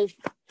because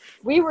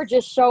we were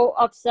just so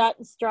upset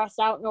and stressed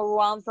out and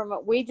overwhelmed from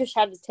it. We just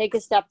had to take a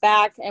step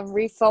back and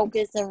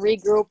refocus and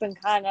regroup and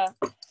kind of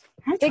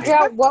figure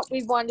out what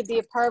we wanted to be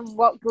a part of,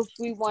 what groups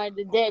we wanted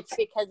to ditch,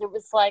 because it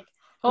was like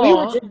we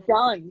were just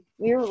done.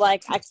 We were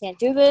like, I can't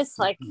do this.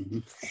 Like,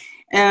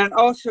 and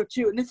also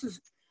too, and this is,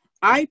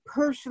 I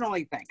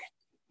personally think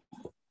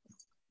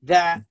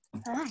that.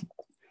 Do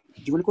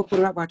you want to go put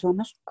it up while I tell him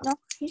this? No,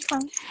 he's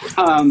fine.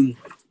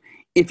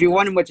 If you're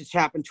wondering what just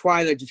happened,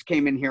 Twyla just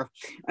came in here.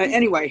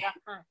 Anyway,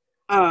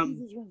 I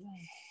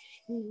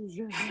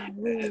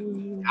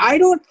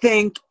don't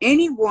think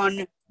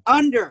anyone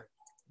under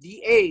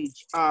the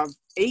age of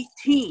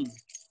 18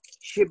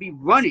 should be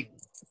running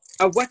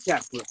a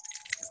WhatsApp group.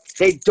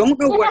 They don't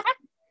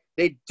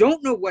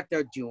know what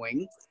they're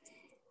doing,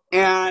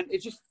 and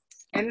it's just,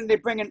 and then they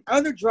bring in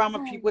other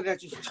drama people that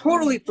just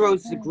totally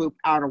throws the group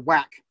out of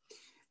whack.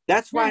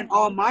 That's why in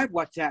all my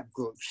WhatsApp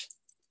groups,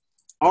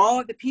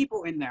 all the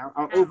people in there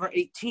are over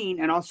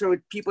 18, and also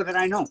people that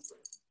I know.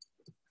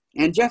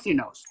 And Jesse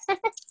knows.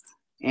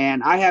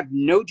 And I have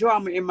no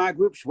drama in my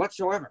groups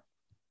whatsoever.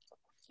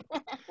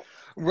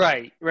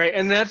 Right.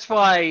 And that's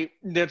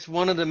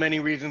one of the many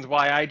reasons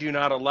why I do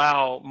not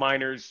allow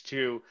minors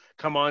to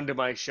come onto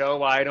my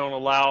show. I don't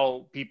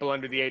allow people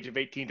under the age of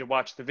 18 to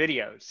watch the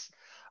videos.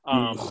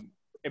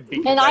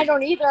 And I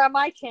don't either on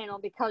my channel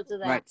because of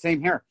that. Right, same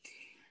here.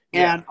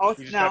 And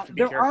also, now,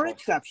 there are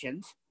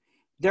exceptions.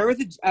 There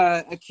is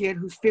a kid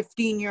who's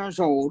 15 years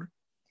old,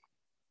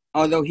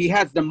 although he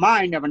has the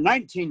mind of a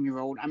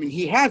 19-year-old. I mean,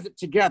 he has it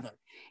together.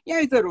 Yeah,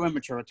 he's a little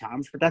immature at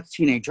times, but that's a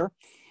teenager.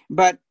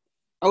 But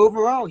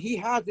overall, he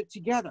has it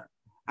together.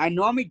 I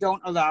normally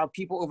don't allow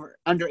people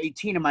under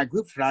 18 in my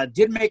groups, but I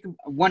did make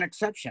one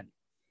exception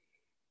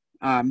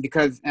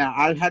because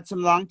I had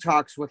some long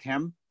talks with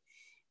him.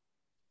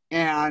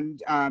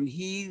 And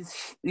he's,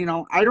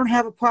 I don't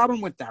have a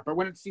problem with that. But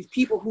when it's these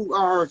people who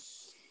are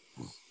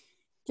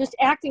just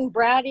acting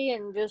bratty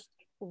and just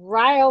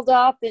riled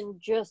up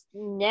and just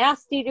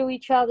nasty to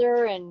each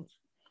other and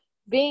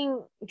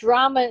being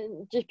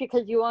drama just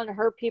because you want to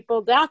hurt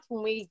people, that's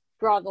when we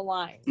draw the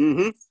line.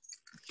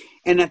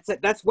 And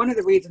that's one of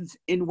the reasons,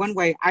 in one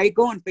way, I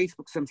go on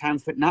Facebook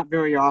sometimes, but not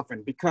very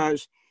often,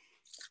 because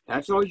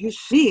that's all you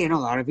see in a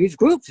lot of these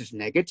groups is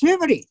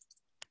negativity.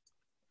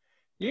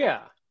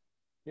 Yeah,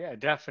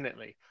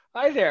 definitely.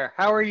 Hi there.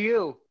 How are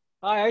you?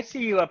 Hi, I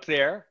see you up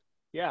there.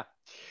 Yeah.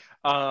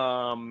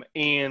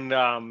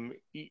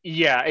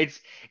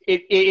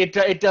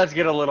 It does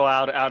get a little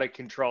out of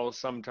control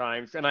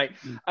sometimes. And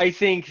I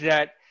think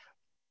that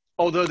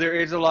although there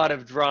is a lot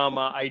of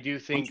drama, I do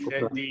think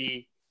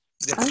that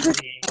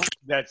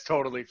that's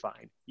totally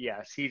fine.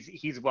 Yes,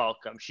 he's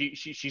welcome.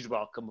 She's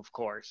welcome, of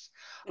course.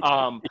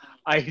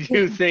 I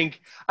do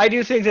think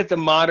that the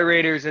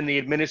moderators and the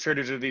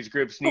administrators of these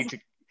groups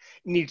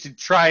need to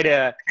try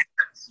to,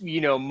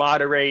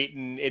 moderate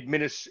and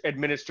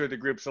administer the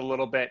groups a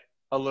little bit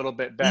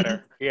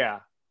better. Yeah,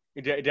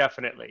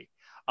 definitely.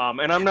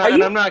 And I'm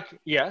not.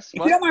 Yes.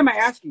 If you don't mind my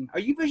asking, are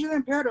you visually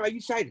impaired or are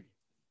you sighted?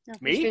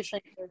 Me?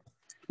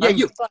 Yeah,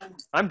 you.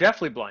 I'm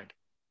definitely blind.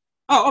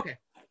 Oh, okay.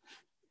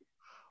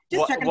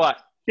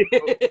 What?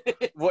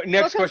 What?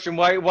 Next question.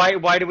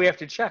 Why do we have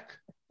to check?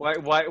 Why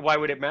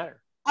would it matter?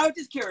 I was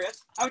just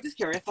curious.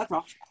 That's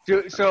all.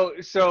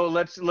 So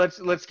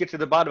let's get to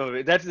the bottom of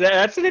it. That's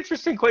an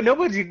interesting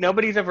question.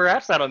 Nobody's ever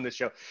asked that on this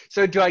show.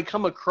 So do I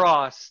come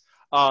across?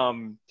 I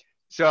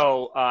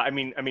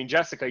mean,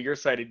 Jessica, you're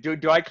sighted.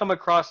 Do I come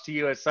across to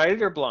you as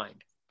sighted or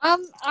blind? I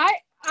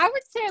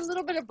would say a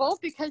little bit of both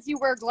because you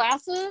wear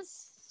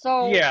glasses.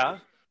 So yeah.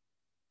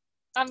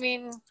 I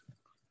mean,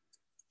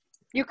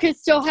 you could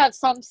still have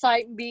some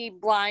sight and be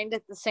blind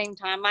at the same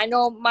time. I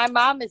know my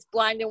mom is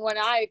blind in one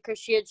eye because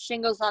she had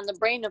shingles on the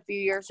brain a few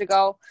years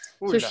ago.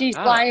 So she's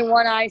blind in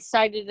one eye,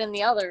 sighted in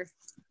the other.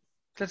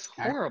 That's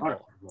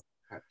horrible.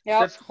 Yep.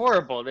 That's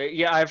horrible.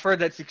 Yeah, I've heard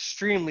that's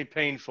extremely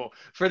painful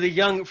for the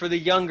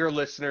younger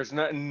listeners.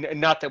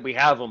 Not that we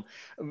have them.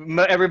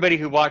 Everybody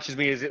who watches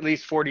me is at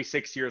least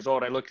 46 years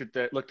old. I looked at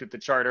the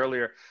chart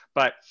earlier.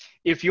 But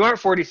if you aren't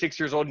 46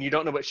 years old and you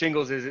don't know what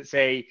shingles is, it's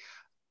a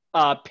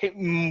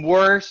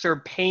worse or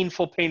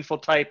painful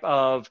type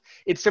of,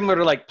 it's similar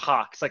to like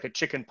pox, like a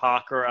chicken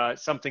pox or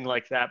something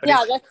like that. But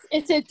yeah,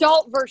 it's an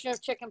adult version of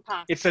chicken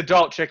pox. It's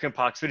adult chicken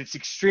pox, but it's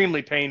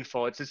extremely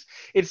painful.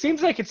 It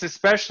seems like it's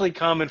especially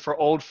common for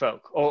old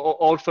folk.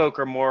 Old folk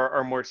are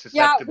more susceptible.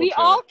 Yeah, we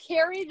all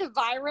carry the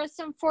virus.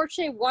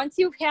 Unfortunately, once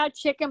you've had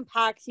chicken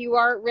pox, you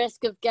are at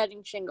risk of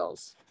getting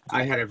shingles.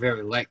 I had a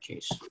very light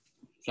case.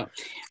 So,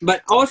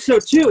 but also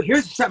too,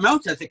 here's something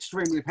else that's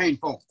extremely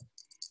painful: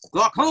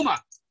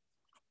 glaucoma.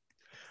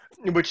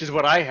 Which is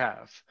what I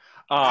have.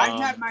 I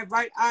had my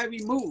right eye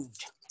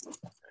removed.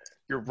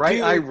 Your right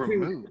eye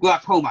removed?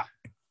 Glaucoma.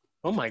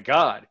 Oh my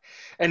God.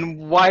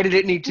 And why did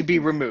it need to be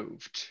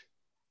removed?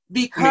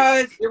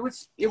 Because it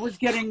was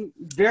getting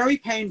very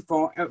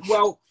painful.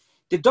 Well,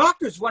 the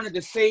doctors wanted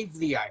to save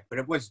the eye, but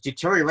it was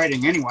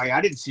deteriorating anyway. I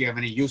didn't see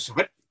any use of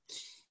it.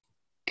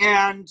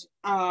 And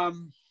I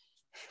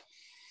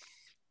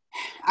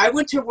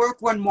went to work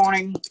one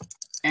morning,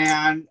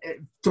 and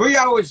 3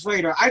 hours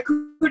later, I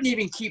couldn't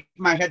even keep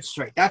my head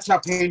straight. That's how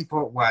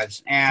painful it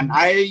was. And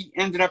I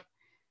ended up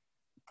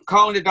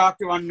calling the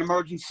doctor on an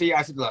emergency.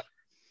 I said, look,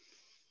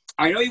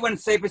 I know you want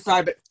to save this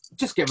eye, but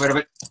just get rid of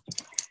it.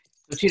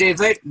 So 2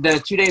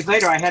 days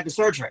later, I had the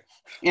surgery.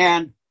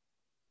 And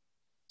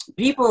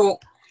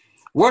people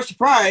were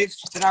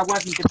surprised that I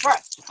wasn't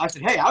depressed. I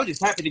said, hey, I was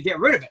just happy to get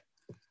rid of it.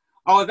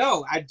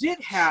 Although I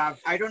did have,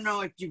 I don't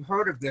know if you've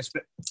heard of this,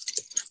 but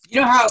you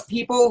know how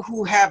people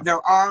who have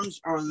their arms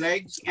or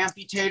legs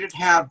amputated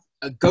have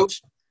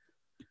ghost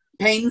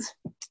pains?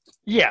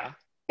 Yeah.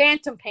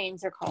 Phantom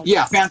pains are called.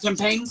 Yeah, phantom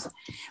pains.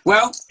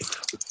 Well,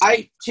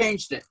 I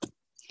changed it.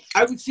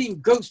 I was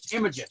seeing ghost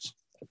images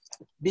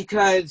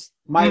because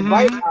my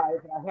right eye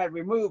that I had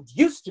removed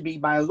used to be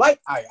my light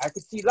eye. I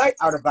could see light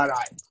out of that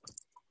eye.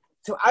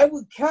 So I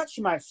would catch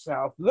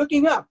myself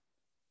looking up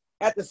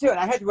at the ceiling.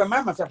 I had to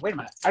remind myself, wait a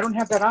minute, I don't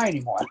have that eye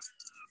anymore.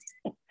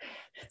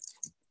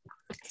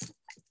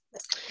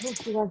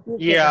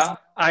 Yeah,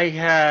 I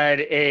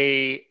had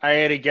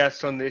a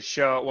guest on this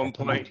show at one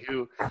point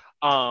who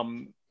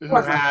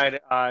had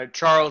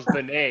Charles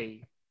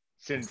Bonnet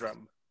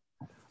syndrome,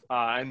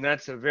 and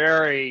that's a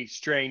very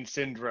strange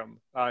syndrome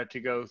to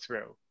go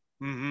through.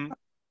 Mm-hmm.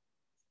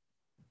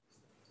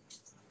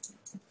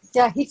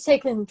 Yeah, he's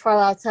taking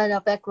Twilight outside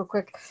up back real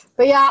quick,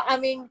 but yeah, I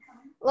mean,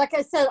 like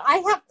I said,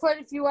 I have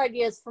quite a few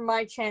ideas for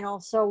my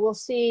channel, so we'll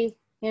see.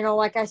 You know,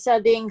 like I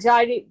said, the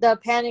anxiety, the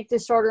panic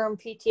disorder, and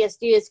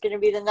PTSD is going to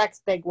be the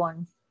next big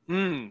one.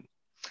 Well,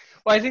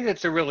 I think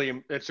that's a really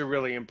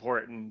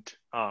important,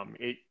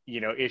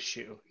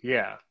 issue.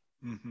 Yeah.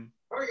 Mm-hmm.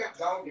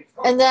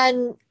 And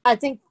then I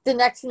think the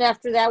next one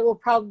after that will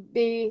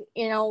probably be,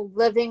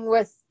 living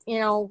with,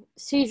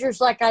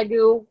 seizures like I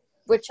do,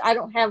 which I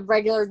don't have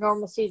regular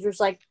normal seizures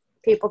like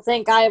people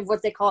think. I have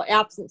what they call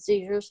absent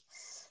seizures.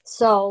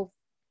 So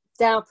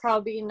that'll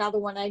probably be another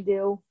one I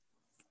do.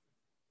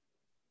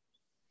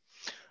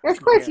 There's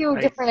quite a few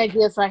different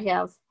ideas I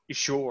have.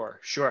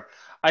 Sure.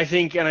 I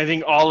think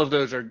all of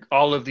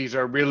these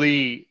are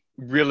really,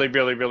 really,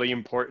 really, really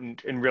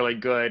important and really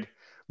good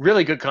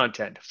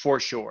content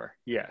for sure.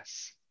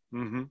 Yes.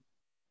 Mm-hmm.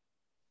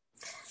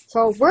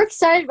 So we're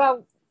excited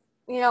about,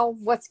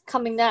 what's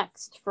coming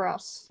next for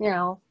us,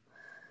 Well,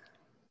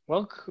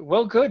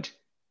 good.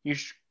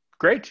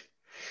 Great.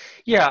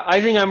 Yeah,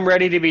 I think I'm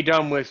ready to be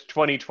done with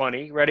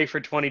 2020, ready for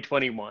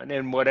 2021,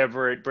 and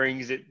whatever it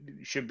brings, it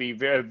should be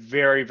a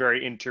very,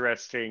 very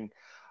interesting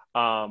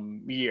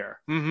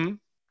year. Mm-hmm.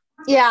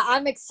 Yeah,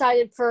 I'm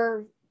excited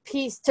for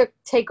peace to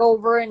take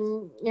over,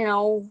 and,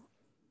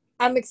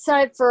 I'm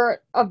excited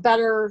for a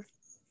better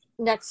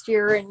next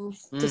year and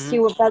to see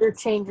what better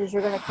changes are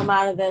going to come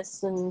out of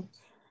this. And,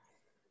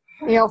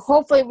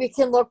 hopefully we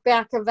can look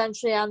back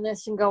eventually on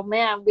this and go,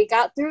 man, we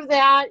got through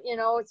that.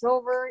 It's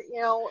over.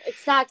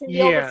 It's not going to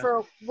be over for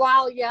a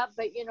while yet,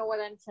 but you know what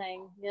I'm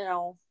saying,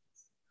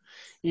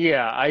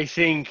 Yeah, I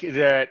think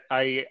that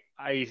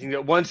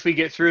once we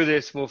get through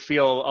this, we'll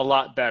feel a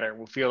lot better.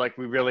 We'll feel like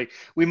we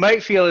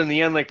might feel in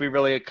the end like we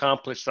really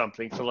accomplished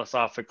something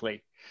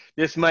philosophically.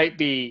 This might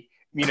be,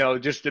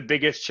 just the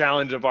biggest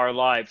challenge of our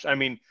lives. I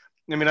mean,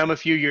 I'm a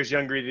few years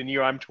younger than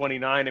you. I'm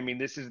 29. I mean,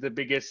 this is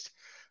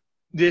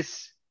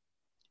this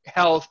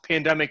health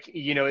pandemic,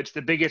 it's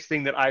the biggest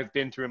thing that I've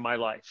been through in my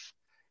life.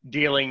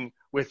 Dealing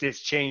with this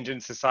change in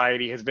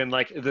society has been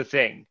like the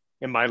thing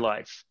in my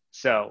life.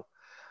 So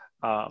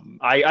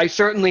I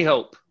certainly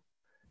hope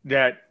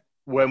that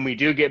when we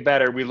do get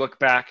better, we look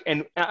back,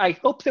 and I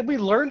hope that we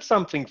learn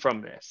something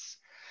from this.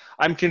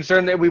 I'm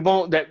concerned that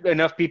that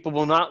enough people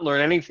will not learn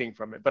anything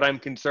from it, but I'm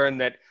concerned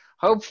that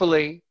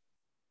hopefully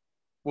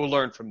we'll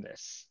learn from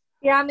this.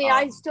 Yeah, I mean,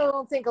 I still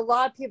don't think a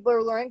lot of people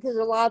are learning because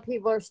a lot of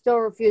people are still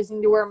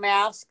refusing to wear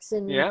masks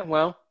and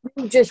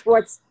just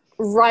what's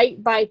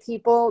right by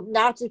people,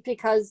 not just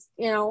because,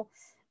 and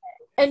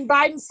And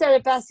Biden said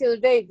it best the other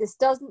day.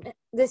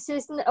 This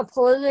isn't a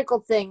political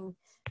thing.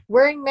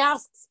 Wearing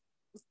masks,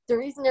 the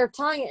reason they're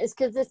telling it is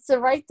because it's the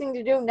right thing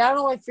to do, not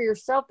only for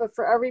yourself, but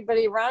for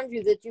everybody around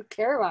you that you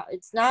care about.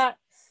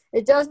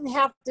 It doesn't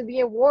have to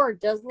be a war.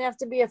 It doesn't have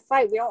to be a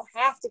fight. We don't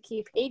have to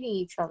keep hating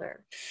each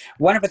other.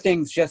 One of the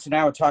things Jess and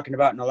I were talking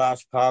about in the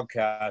last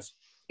podcast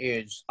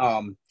is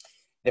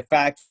the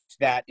fact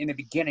that in the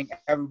beginning,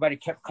 everybody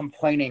kept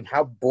complaining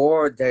how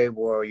bored they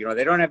were. You know,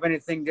 they don't have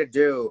anything to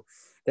do.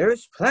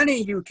 There's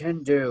plenty you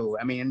can do.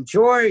 I mean,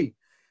 enjoy.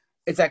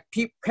 It's like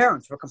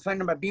parents were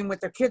complaining about being with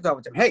their kids all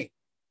the time. Hey,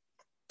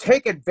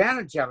 take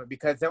advantage of it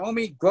because they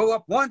only grow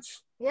up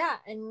once. Yeah,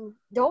 and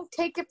don't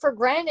take it for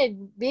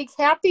granted. Be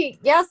happy.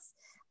 Yes,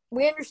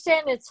 we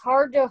understand it's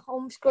hard to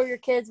homeschool your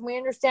kids. We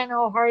understand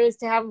how hard it is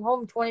to have them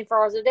home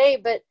 24 hours a day,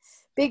 but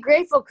be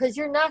grateful because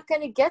you're not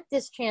going to get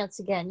this chance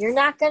again. You're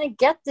not going to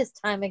get this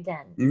time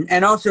again.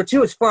 And also,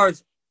 too, as far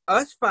as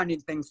us finding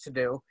things to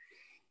do,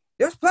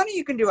 there's plenty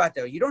you can do out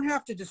there. You don't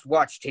have to just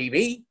watch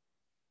TV.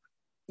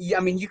 I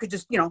mean, you could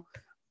just,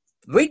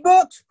 read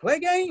books, play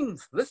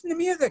games, listen to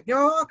music,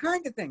 all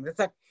kinds of things. It's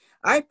like,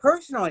 I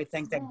personally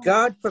think that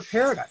God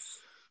prepared us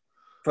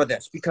for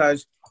this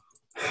because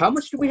how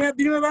much do we have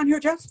to do around here,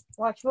 Jess?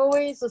 Watch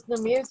movies, listen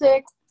to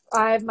music.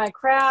 I have my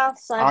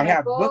crafts. I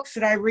have books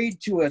that I read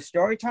to a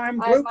story time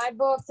group. I have my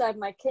books. I have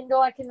my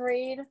Kindle I can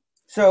read.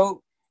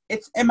 So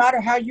it's a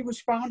matter how you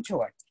respond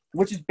to it,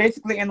 which is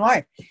basically in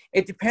life.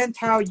 It depends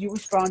how you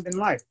respond in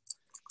life.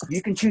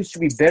 You can choose to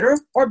be bitter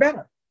or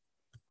better.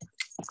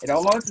 It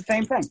all is the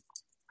same thing.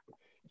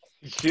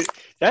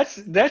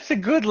 That's a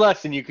good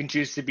lesson. You can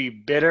choose to be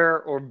bitter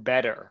or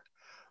better.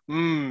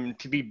 To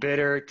be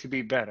bitter, to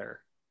be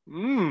better.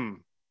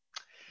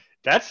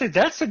 That's a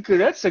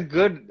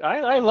good.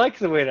 I like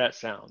the way that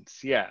sounds.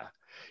 Yeah,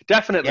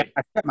 definitely. Yeah,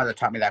 my stepmother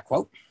taught me that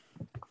quote.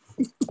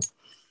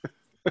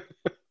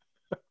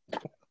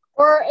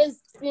 Or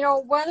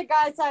one of the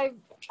guys I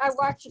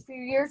watched a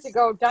few years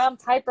ago, Don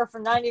Piper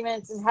from 90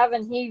 Minutes in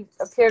Heaven. He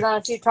appeared on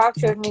a few talk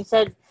shows and he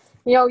said,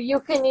 you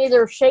can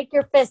either shake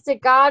your fist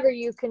at God or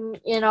you can,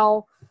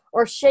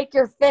 or shake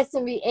your fist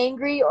and be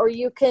angry, or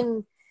you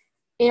can,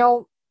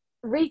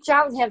 reach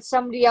out and have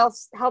somebody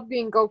else help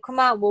you and go, come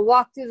on, we'll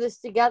walk through this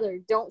together.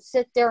 Don't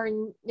sit there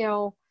and,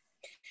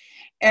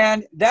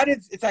 And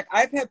it's like,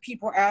 I've had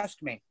people ask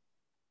me,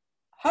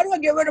 how do I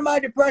get rid of my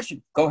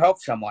depression? Go help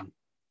someone.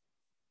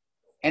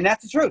 And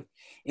that's the truth.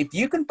 If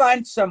you can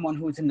find someone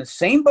who's in the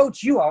same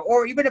boat you are,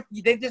 or even if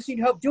they just need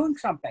help doing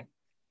something,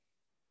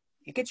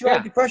 it gets you out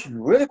of depression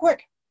really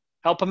quick.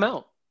 Help them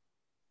out.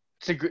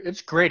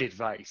 It's great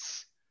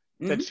advice.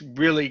 Mm-hmm. That's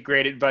really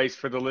great advice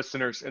for the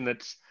listeners, and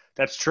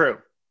that's true.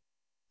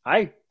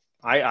 I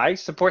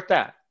support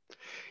that.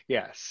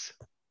 Yes.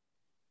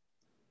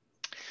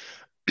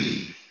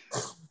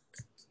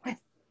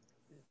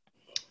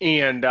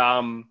 And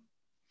I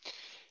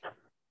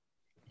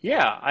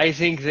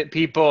think that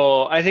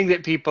people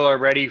are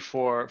ready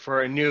for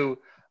some new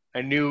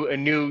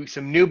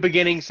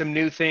beginnings, some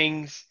new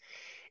things.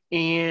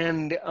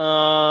 And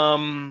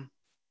now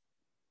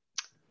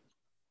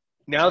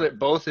that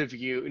both of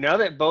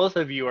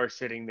you are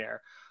sitting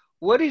there,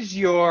 what is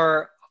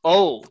your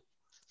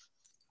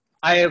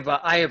I have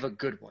a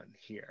good one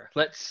here.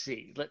 Let's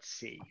see. What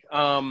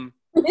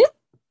do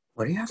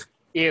you have?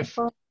 If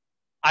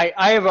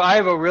I have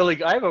a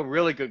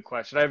really good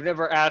question. I've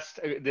never asked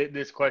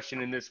this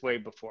question in this way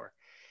before.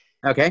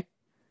 Okay.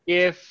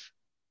 If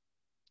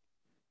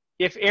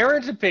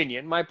Aaron's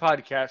Opinion, my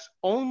podcast,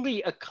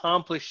 only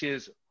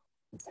accomplishes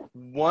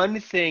one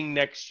thing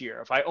next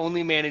year, if I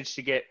only manage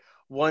to get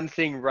one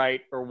thing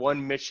right or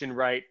one mission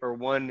right or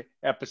one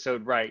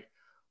episode right,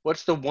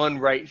 what's the one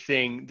right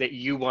thing that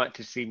you want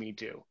to see me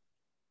do?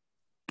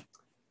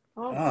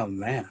 Oh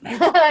man.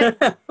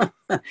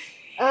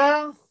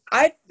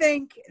 I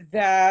think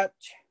that,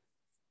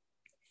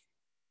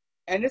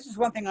 and this is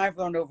one thing I've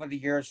learned over the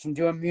years from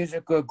doing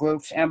musical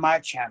groups and my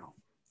channel.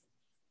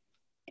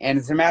 And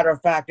as a matter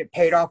of fact, it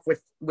paid off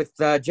with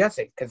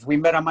Jesse, because we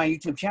met on my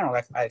YouTube channel,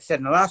 like I said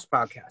in the last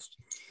podcast.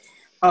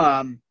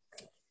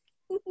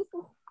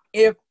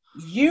 If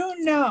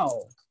you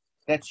know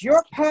that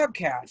your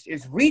podcast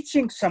is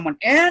reaching someone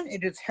and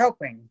it is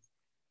helping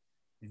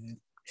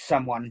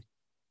someone,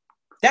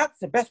 that's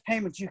the best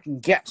payment you can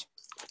get.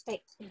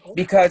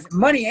 Because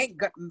money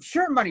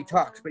money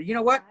talks, but you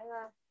know what?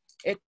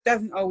 It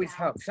doesn't always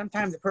help.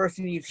 Sometimes a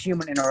person needs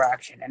human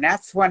interaction. And I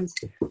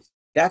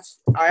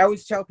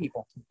always tell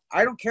people,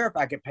 I don't care if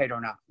I get paid or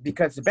not,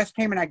 because the best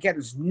payment I get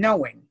is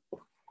knowing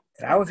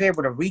that I was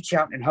able to reach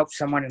out and help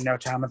someone in their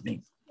time of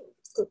need.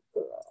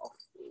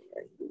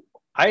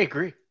 I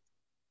agree.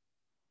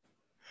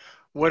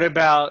 What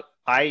about,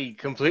 I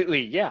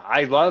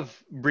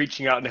love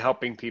reaching out and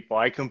helping people.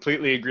 I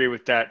completely agree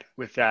with that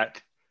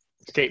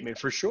statement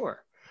for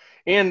sure.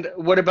 And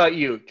what about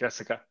you,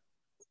 Jessica?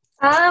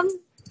 I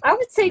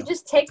would say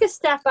just take a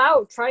step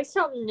out, try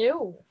something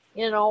new,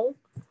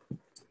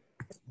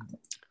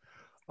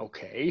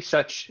 Okay,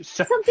 something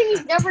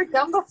you've never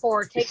done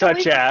before.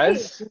 Such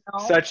as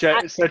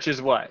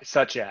what?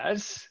 Such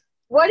as?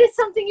 What is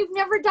something you've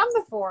never done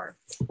before?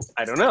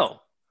 I don't know.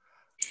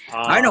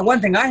 I know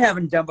one thing I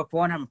haven't done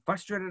before, and I'm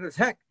frustrated as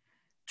heck.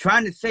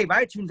 Trying to save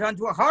iTunes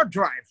onto a hard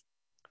drive.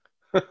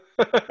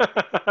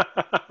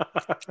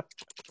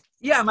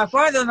 Yeah, my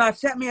father-in-law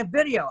sent me a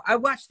video. I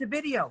watched the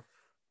video.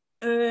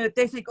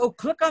 They think, oh,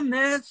 click on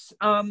this.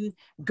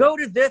 Go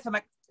to this. I'm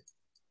like,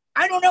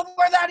 I don't know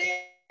where that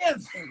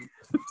is.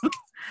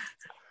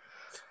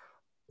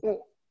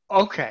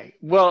 Okay.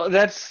 Well,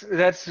 that's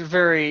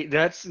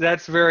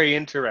very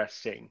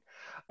interesting.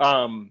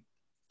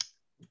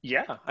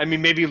 Yeah, I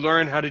mean, maybe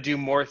learn how to do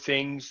more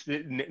things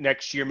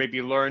next year.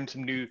 Maybe learn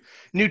some new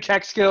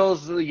tech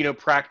skills.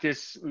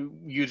 Practice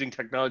using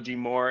technology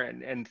more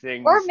and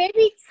things. Or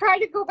maybe try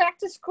to go back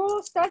to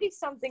school, study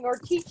something, or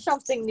teach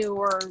something new,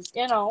 or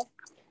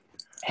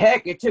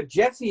Heck, it took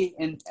Jessie,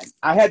 and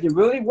I had to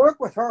really work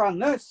with her on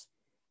this.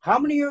 How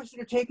many years did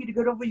it take you to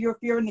get over your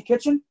fear in the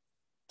kitchen?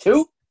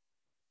 2?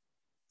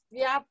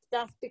 Yeah,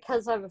 that's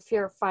because I have a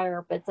fear of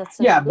fire, but that's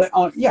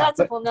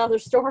another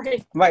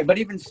story. Right, but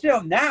even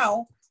still,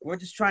 now we're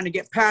just trying to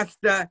get past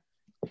this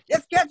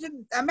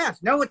kitchen a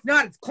mess. No, it's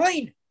not. It's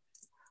clean.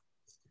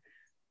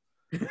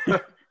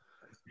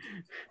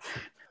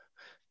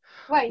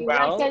 What, you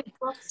not getting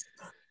books?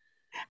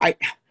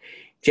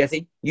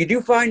 Jessie, you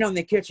do fine on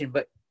the kitchen,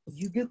 but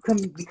you do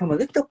become a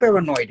little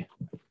paranoid.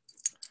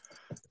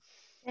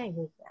 Thank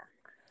you.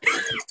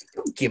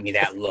 Don't give me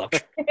that look.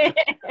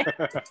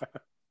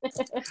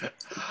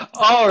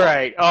 All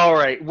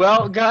right.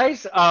 Well,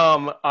 guys,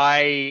 that's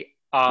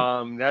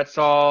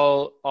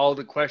all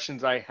the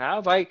questions I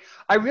have. I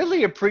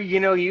really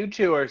appreciate, you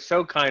two are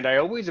so kind. I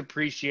always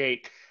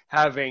appreciate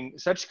having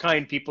such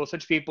kind people,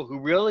 such people who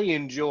really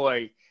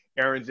enjoy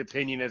Aaron's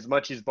opinion as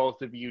much as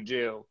both of you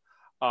do.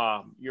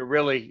 You're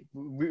really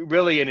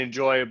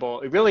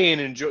enjoyable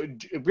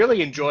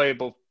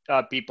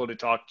people to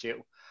talk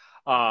to.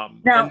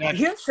 Now,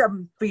 here's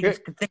something for you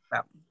to think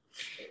about.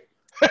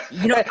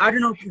 I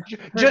don't know.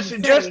 Just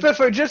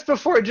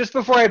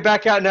before I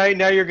back out, now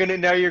you're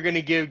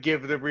gonna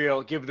give the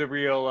real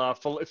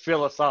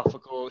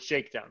philosophical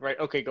shakedown, right?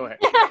 Okay, go ahead.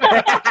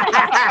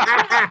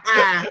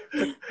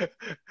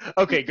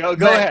 Okay, go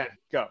ahead.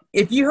 Go.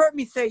 If you heard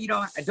me say,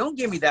 don't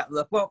give me that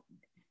look. Well,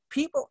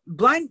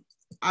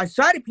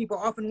 sighted people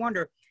often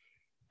wonder,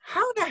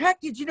 how the heck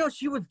did you know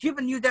she was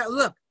giving you that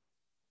look?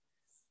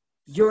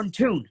 You're in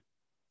tune.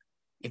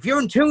 If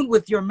you're in tune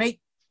with your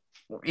mate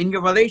in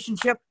your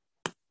relationship,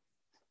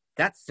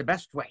 that's the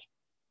best way.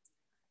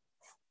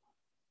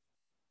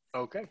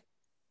 Okay.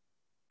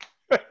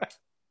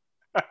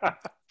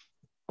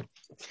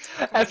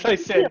 As I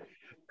said,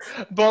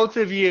 both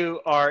of you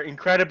are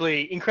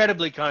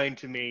incredibly kind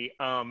to me,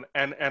 and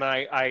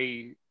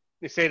I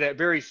say that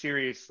very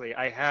seriously.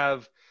 I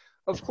have,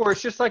 of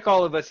course, just like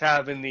all of us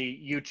have in the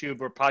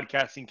YouTube or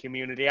podcasting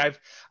community,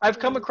 I've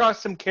come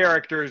across some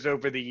characters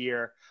over the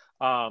year.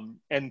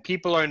 And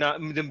people are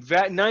not,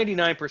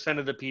 99%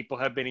 of the people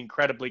have been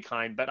incredibly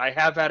kind, but I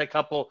have had a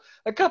couple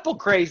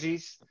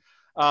crazies.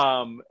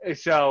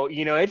 So,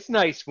 it's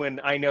nice when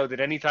I know that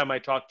anytime I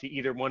talk to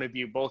either one of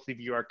you, both of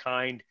you are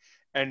kind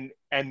and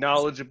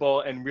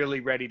knowledgeable and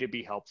really ready to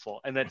be helpful.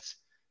 And that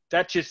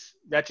just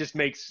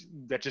makes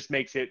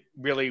it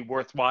really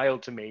worthwhile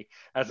to me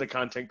as a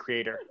content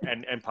creator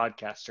and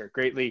podcaster.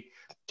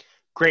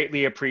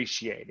 Greatly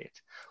appreciate it.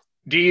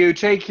 Do you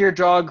take your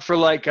dog for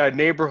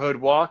neighborhood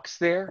walks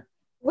there?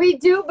 We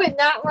do, but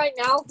not right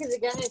now because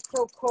again it's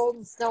so cold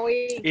and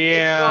snowy.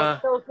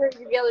 Yeah. So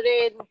crazy the other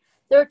day, and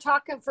they're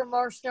talking for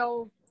more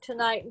snow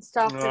tonight and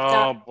stuff.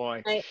 Oh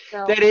boy, tonight,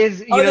 so. That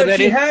is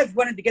she has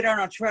wanted to get out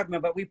on a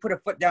treadmill, but we put a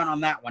foot down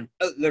on that one.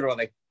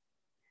 Literally,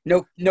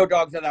 no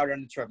dogs allowed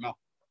on the treadmill.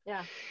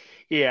 Yeah.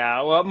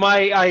 Yeah. Well,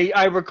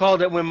 I recall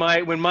that when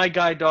my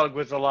guide dog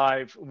was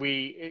alive,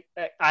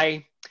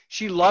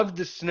 she loved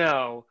the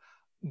snow.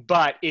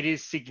 But it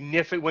is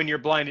significant when you're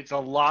blind. It's a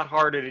lot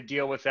harder to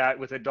deal with that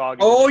with a dog.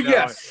 Oh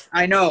yes,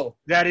 I know.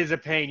 That is a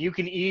pain. You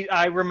can eat.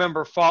 I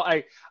remember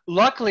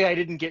luckily I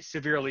didn't get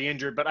severely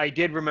injured, but I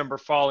did remember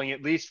falling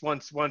at least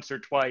once or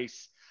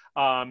twice.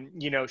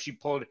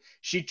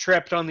 She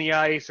tripped on the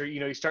ice, or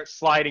you start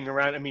sliding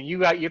around. I mean,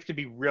 you have to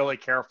be really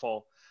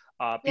careful.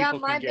 My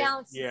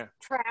balance is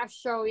trash.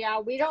 So yeah,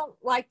 we don't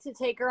like to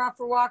take her out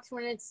for walks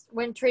when it's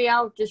wintry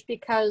out, just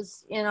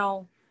because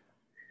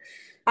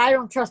I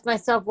don't trust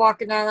myself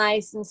walking on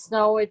ice and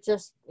snow. It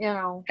just,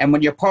 And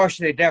when you're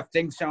partially deaf,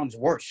 things sounds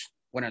worse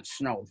when it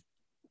snowed.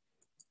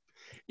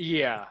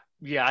 Yeah.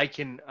 I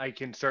can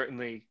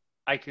certainly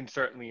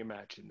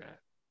imagine that.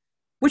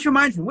 Which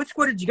reminds me, which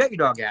school did you get your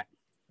dog at?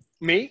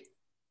 Me?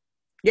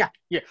 Yeah.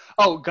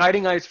 Oh,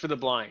 Guiding Eyes for the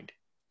Blind.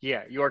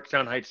 Yeah,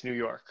 Yorktown Heights, New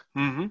York.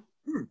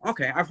 Mm-hmm.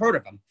 Okay, I've heard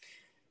of them.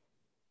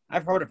 I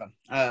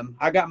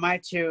got my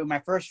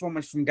first one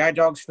was from Guide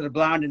Dogs for the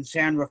Blind in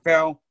San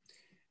Rafael.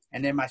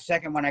 And then my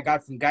second one I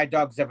got from Guide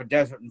Dogs of a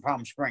Desert in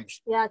Palm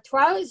Springs. Yeah,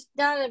 Twyla's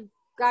not a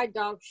guide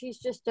dog. She's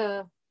just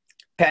a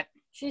pet.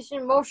 She's an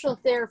emotional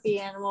therapy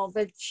animal,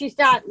 but she's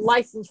not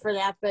licensed for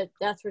that, but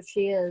that's what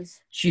she is.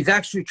 She's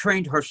actually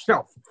trained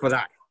herself for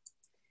that.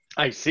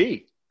 I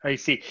see. I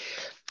see.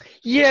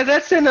 Yeah,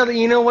 that's another.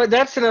 You know what?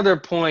 That's another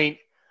point.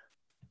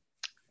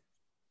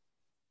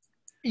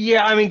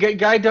 Yeah, I mean,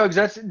 guide dogs.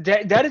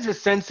 That is a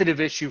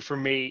sensitive issue for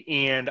me,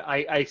 and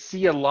I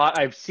see a lot.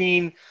 I've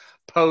seen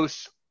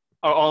posts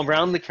all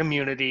around the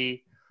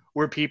community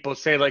where people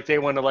say like they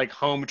want to like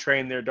home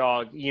train their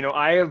dog. You know,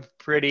 I have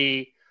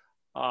pretty,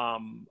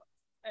 um,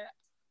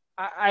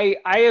 I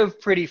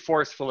have pretty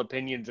forceful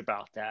opinions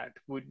about that.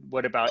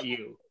 What about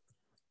you?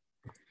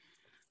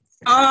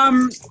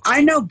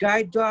 I know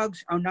guide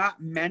dogs are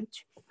not meant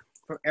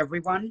for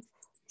everyone,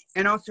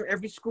 and also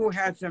every school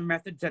has their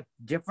methods that's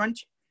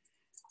different.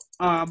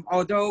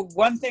 Although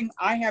one thing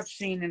I have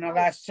seen in the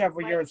last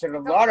several years that a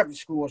lot of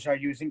schools are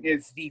using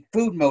is the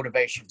food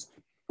motivation.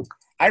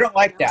 I don't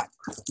like that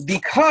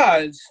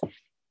because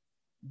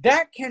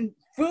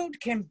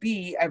food can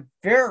be a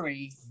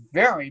very,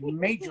 very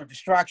major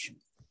distraction.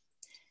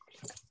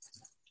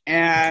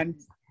 And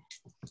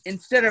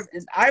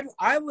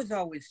I was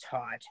always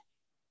taught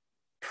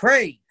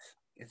praise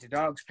is the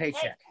dog's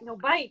paycheck. Hey, no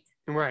bite.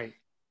 Right.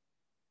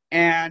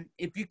 And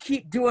if you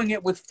keep doing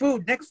it with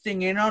food, next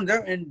thing you know,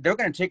 they're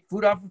going to take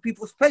food off of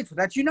people's plates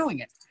without you knowing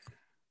it.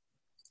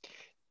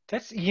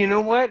 You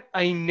know what?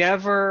 I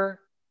never,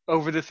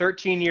 over the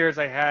 13 years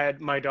I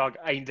had my dog,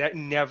 that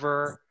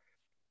never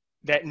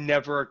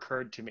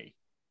occurred to me.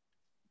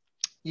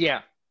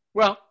 Yeah.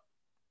 Well,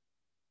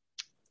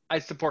 I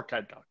support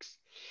guide dogs.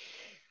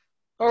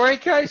 All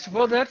right, guys.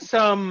 Well, that's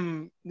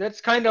kind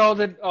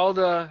of all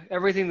the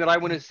everything that I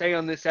want to say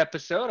on this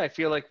episode. I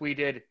feel like we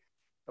did.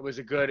 It was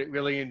a good,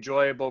 really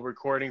enjoyable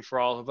recording for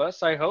all of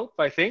us. I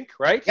think,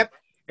 right? Yep.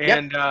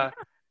 And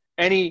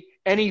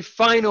any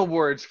final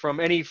words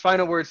from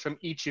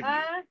each of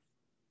you?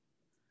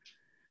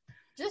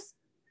 Just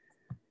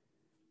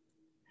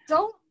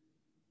don't.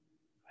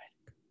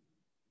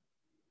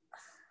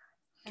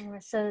 I'm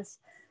gonna say this.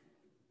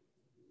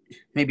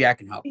 Maybe I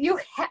can help.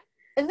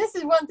 And this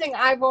is one thing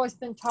I've always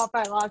been taught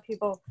by a lot of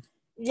people.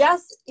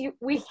 Yes,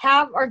 we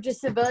have our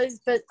disabilities,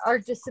 but our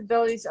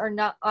disabilities are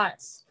not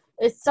us.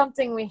 It's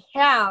something we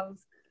have,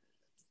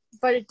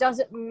 but it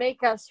doesn't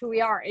make us who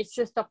we are. It's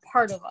just a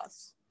part of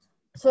us.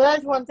 So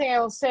that's one thing I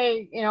will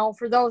say,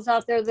 for those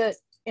out there that,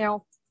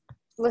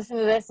 listen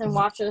to this and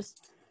watch us.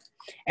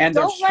 And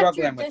don't let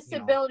your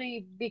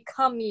disability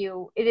become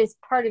you. It is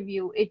part of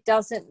you. It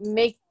doesn't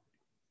make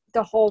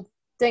the whole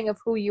thing of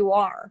who you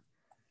are.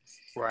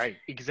 Right,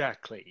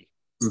 exactly.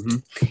 Mm-hmm.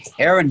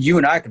 Aaron, you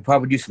and I could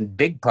probably do some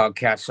big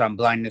podcasts on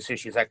blindness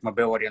issues like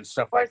mobility and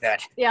stuff like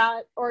that.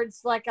 Yeah, or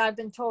it's like I've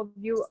been told,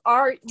 you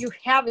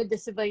have a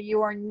disability.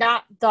 You are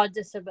not the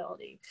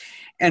disability.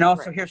 And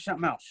also, here's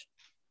something else.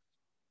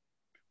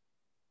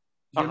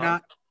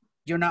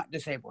 You're not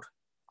disabled.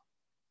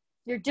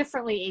 You're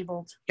differently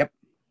abled. Yep.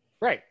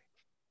 Right.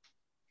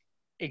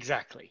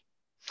 Exactly.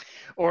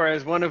 Or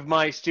as one of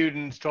my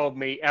students told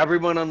me,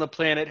 everyone on the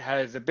planet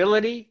has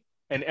ability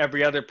and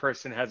every other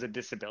person has a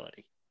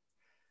disability.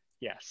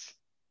 Yes.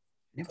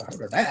 Never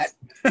heard of that.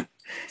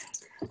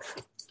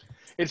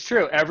 It's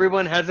true.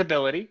 Everyone has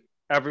ability.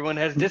 Everyone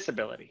has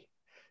disability.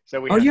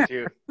 So we have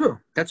to.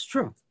 That's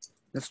true.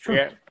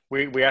 Yeah,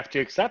 we have to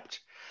accept.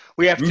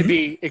 We have to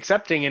be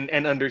accepting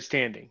and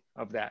understanding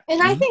of that.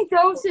 And I think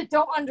those that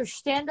don't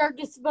understand our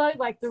disability,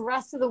 like the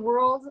rest of the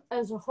world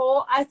as a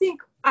whole,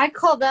 I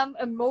call them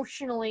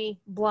emotionally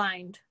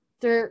blind.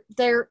 They're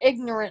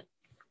ignorant.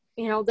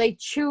 They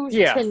choose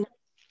to not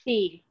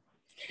see.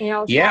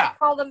 So I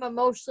call them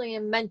emotionally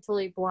and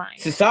mentally blind.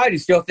 Society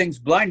still thinks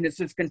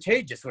blindness is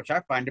contagious, which I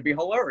find to be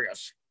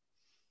hilarious.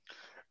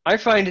 I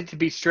find it to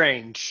be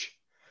strange,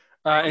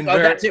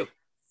 that too,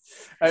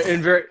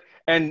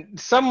 and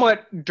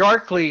somewhat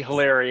darkly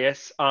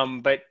hilarious.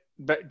 But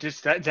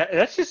just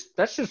that's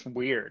just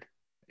weird.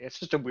 It's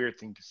just a weird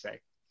thing to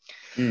say.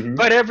 Mm-hmm.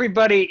 But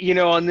everybody,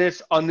 on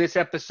this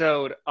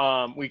episode,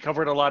 we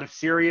covered a lot of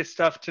serious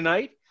stuff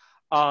tonight,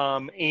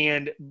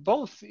 and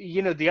both.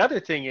 The other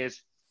thing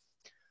is,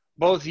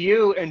 both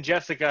you and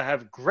Jessica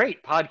have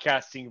great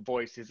podcasting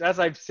voices. As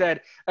I've said,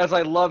 as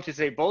I love to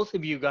say, both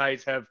of you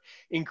guys have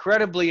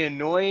incredibly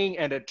annoying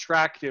and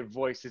attractive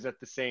voices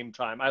at the same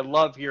time. I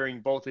love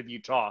hearing both of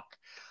you talk.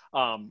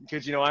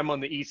 Because I'm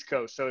on the East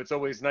Coast, so it's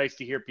always nice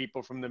to hear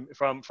people from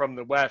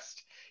the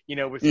West.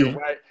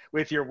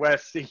 With your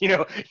West,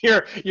 your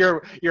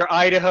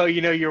Idaho,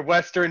 your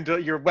West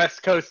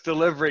Coast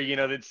delivery.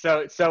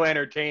 That's so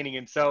entertaining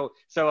and so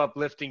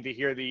uplifting to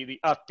hear the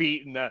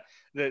upbeat and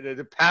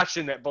the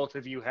passion that both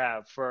of you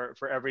have for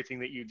everything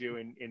that you do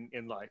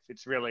in life.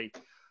 It's really,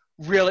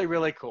 really,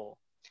 really cool.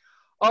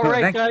 All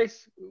right,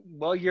 guys.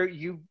 Well,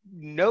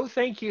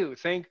 thank you.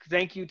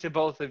 Thank you to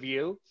both of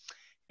you.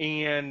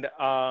 And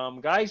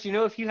guys,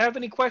 if you have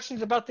any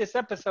questions about this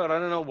episode, I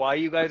don't know why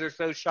you guys are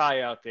so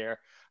shy out there.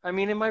 I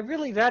mean, am I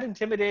really that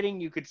intimidating?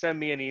 You could send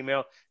me an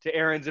email to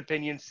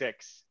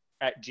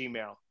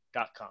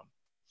aaronsopinion6@gmail.com.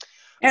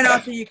 And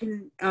also you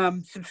can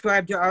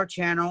subscribe to our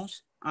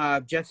channels,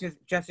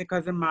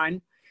 Jessica's and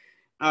mine.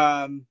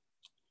 And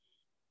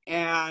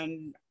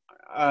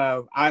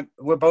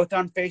we're both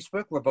on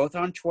Facebook. We're both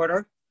on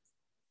Twitter.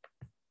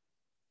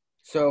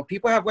 So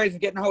people have ways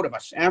of getting a hold of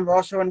us, and we're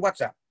also in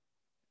WhatsApp.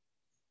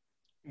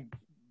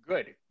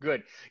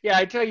 Good. Yeah,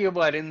 I tell you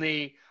what, in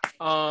the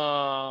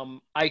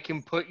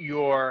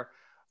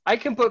I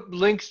can put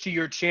links to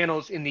your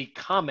channels in the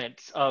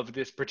comments of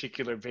this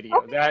particular video.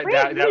 Okay,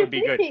 that would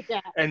be good.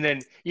 That. And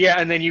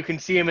then you can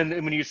see them, and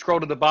when you scroll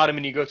to the bottom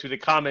and you go through the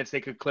comments,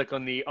 they could click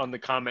on the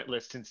comment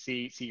list and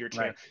see your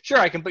channel. Right. Sure,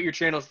 I can put your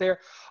channels there.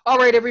 All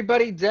right,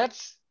 everybody,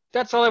 that's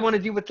all I want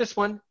to do with this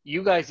one.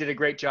 You guys did a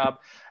great job.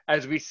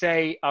 As we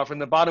say, from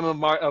the bottom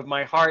of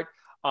my heart,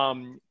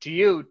 to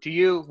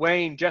you,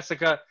 Wayne,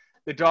 Jessica,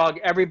 the dog,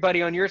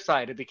 everybody on your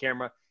side of the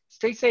camera,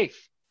 stay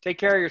safe. Take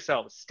care of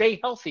yourselves. Stay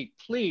healthy,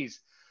 please.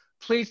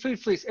 Please.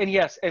 And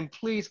yes, and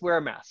please wear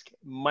a mask.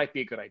 Might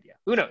be a good idea.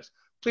 Who knows?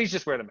 Please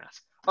just wear the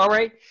mask. All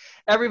right?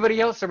 Everybody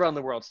else around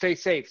the world, stay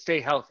safe,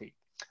 stay healthy.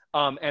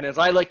 And as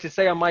I like to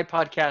say on my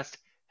podcast,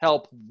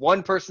 help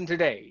one person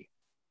today,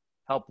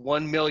 help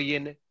 1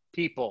 million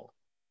people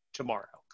tomorrow.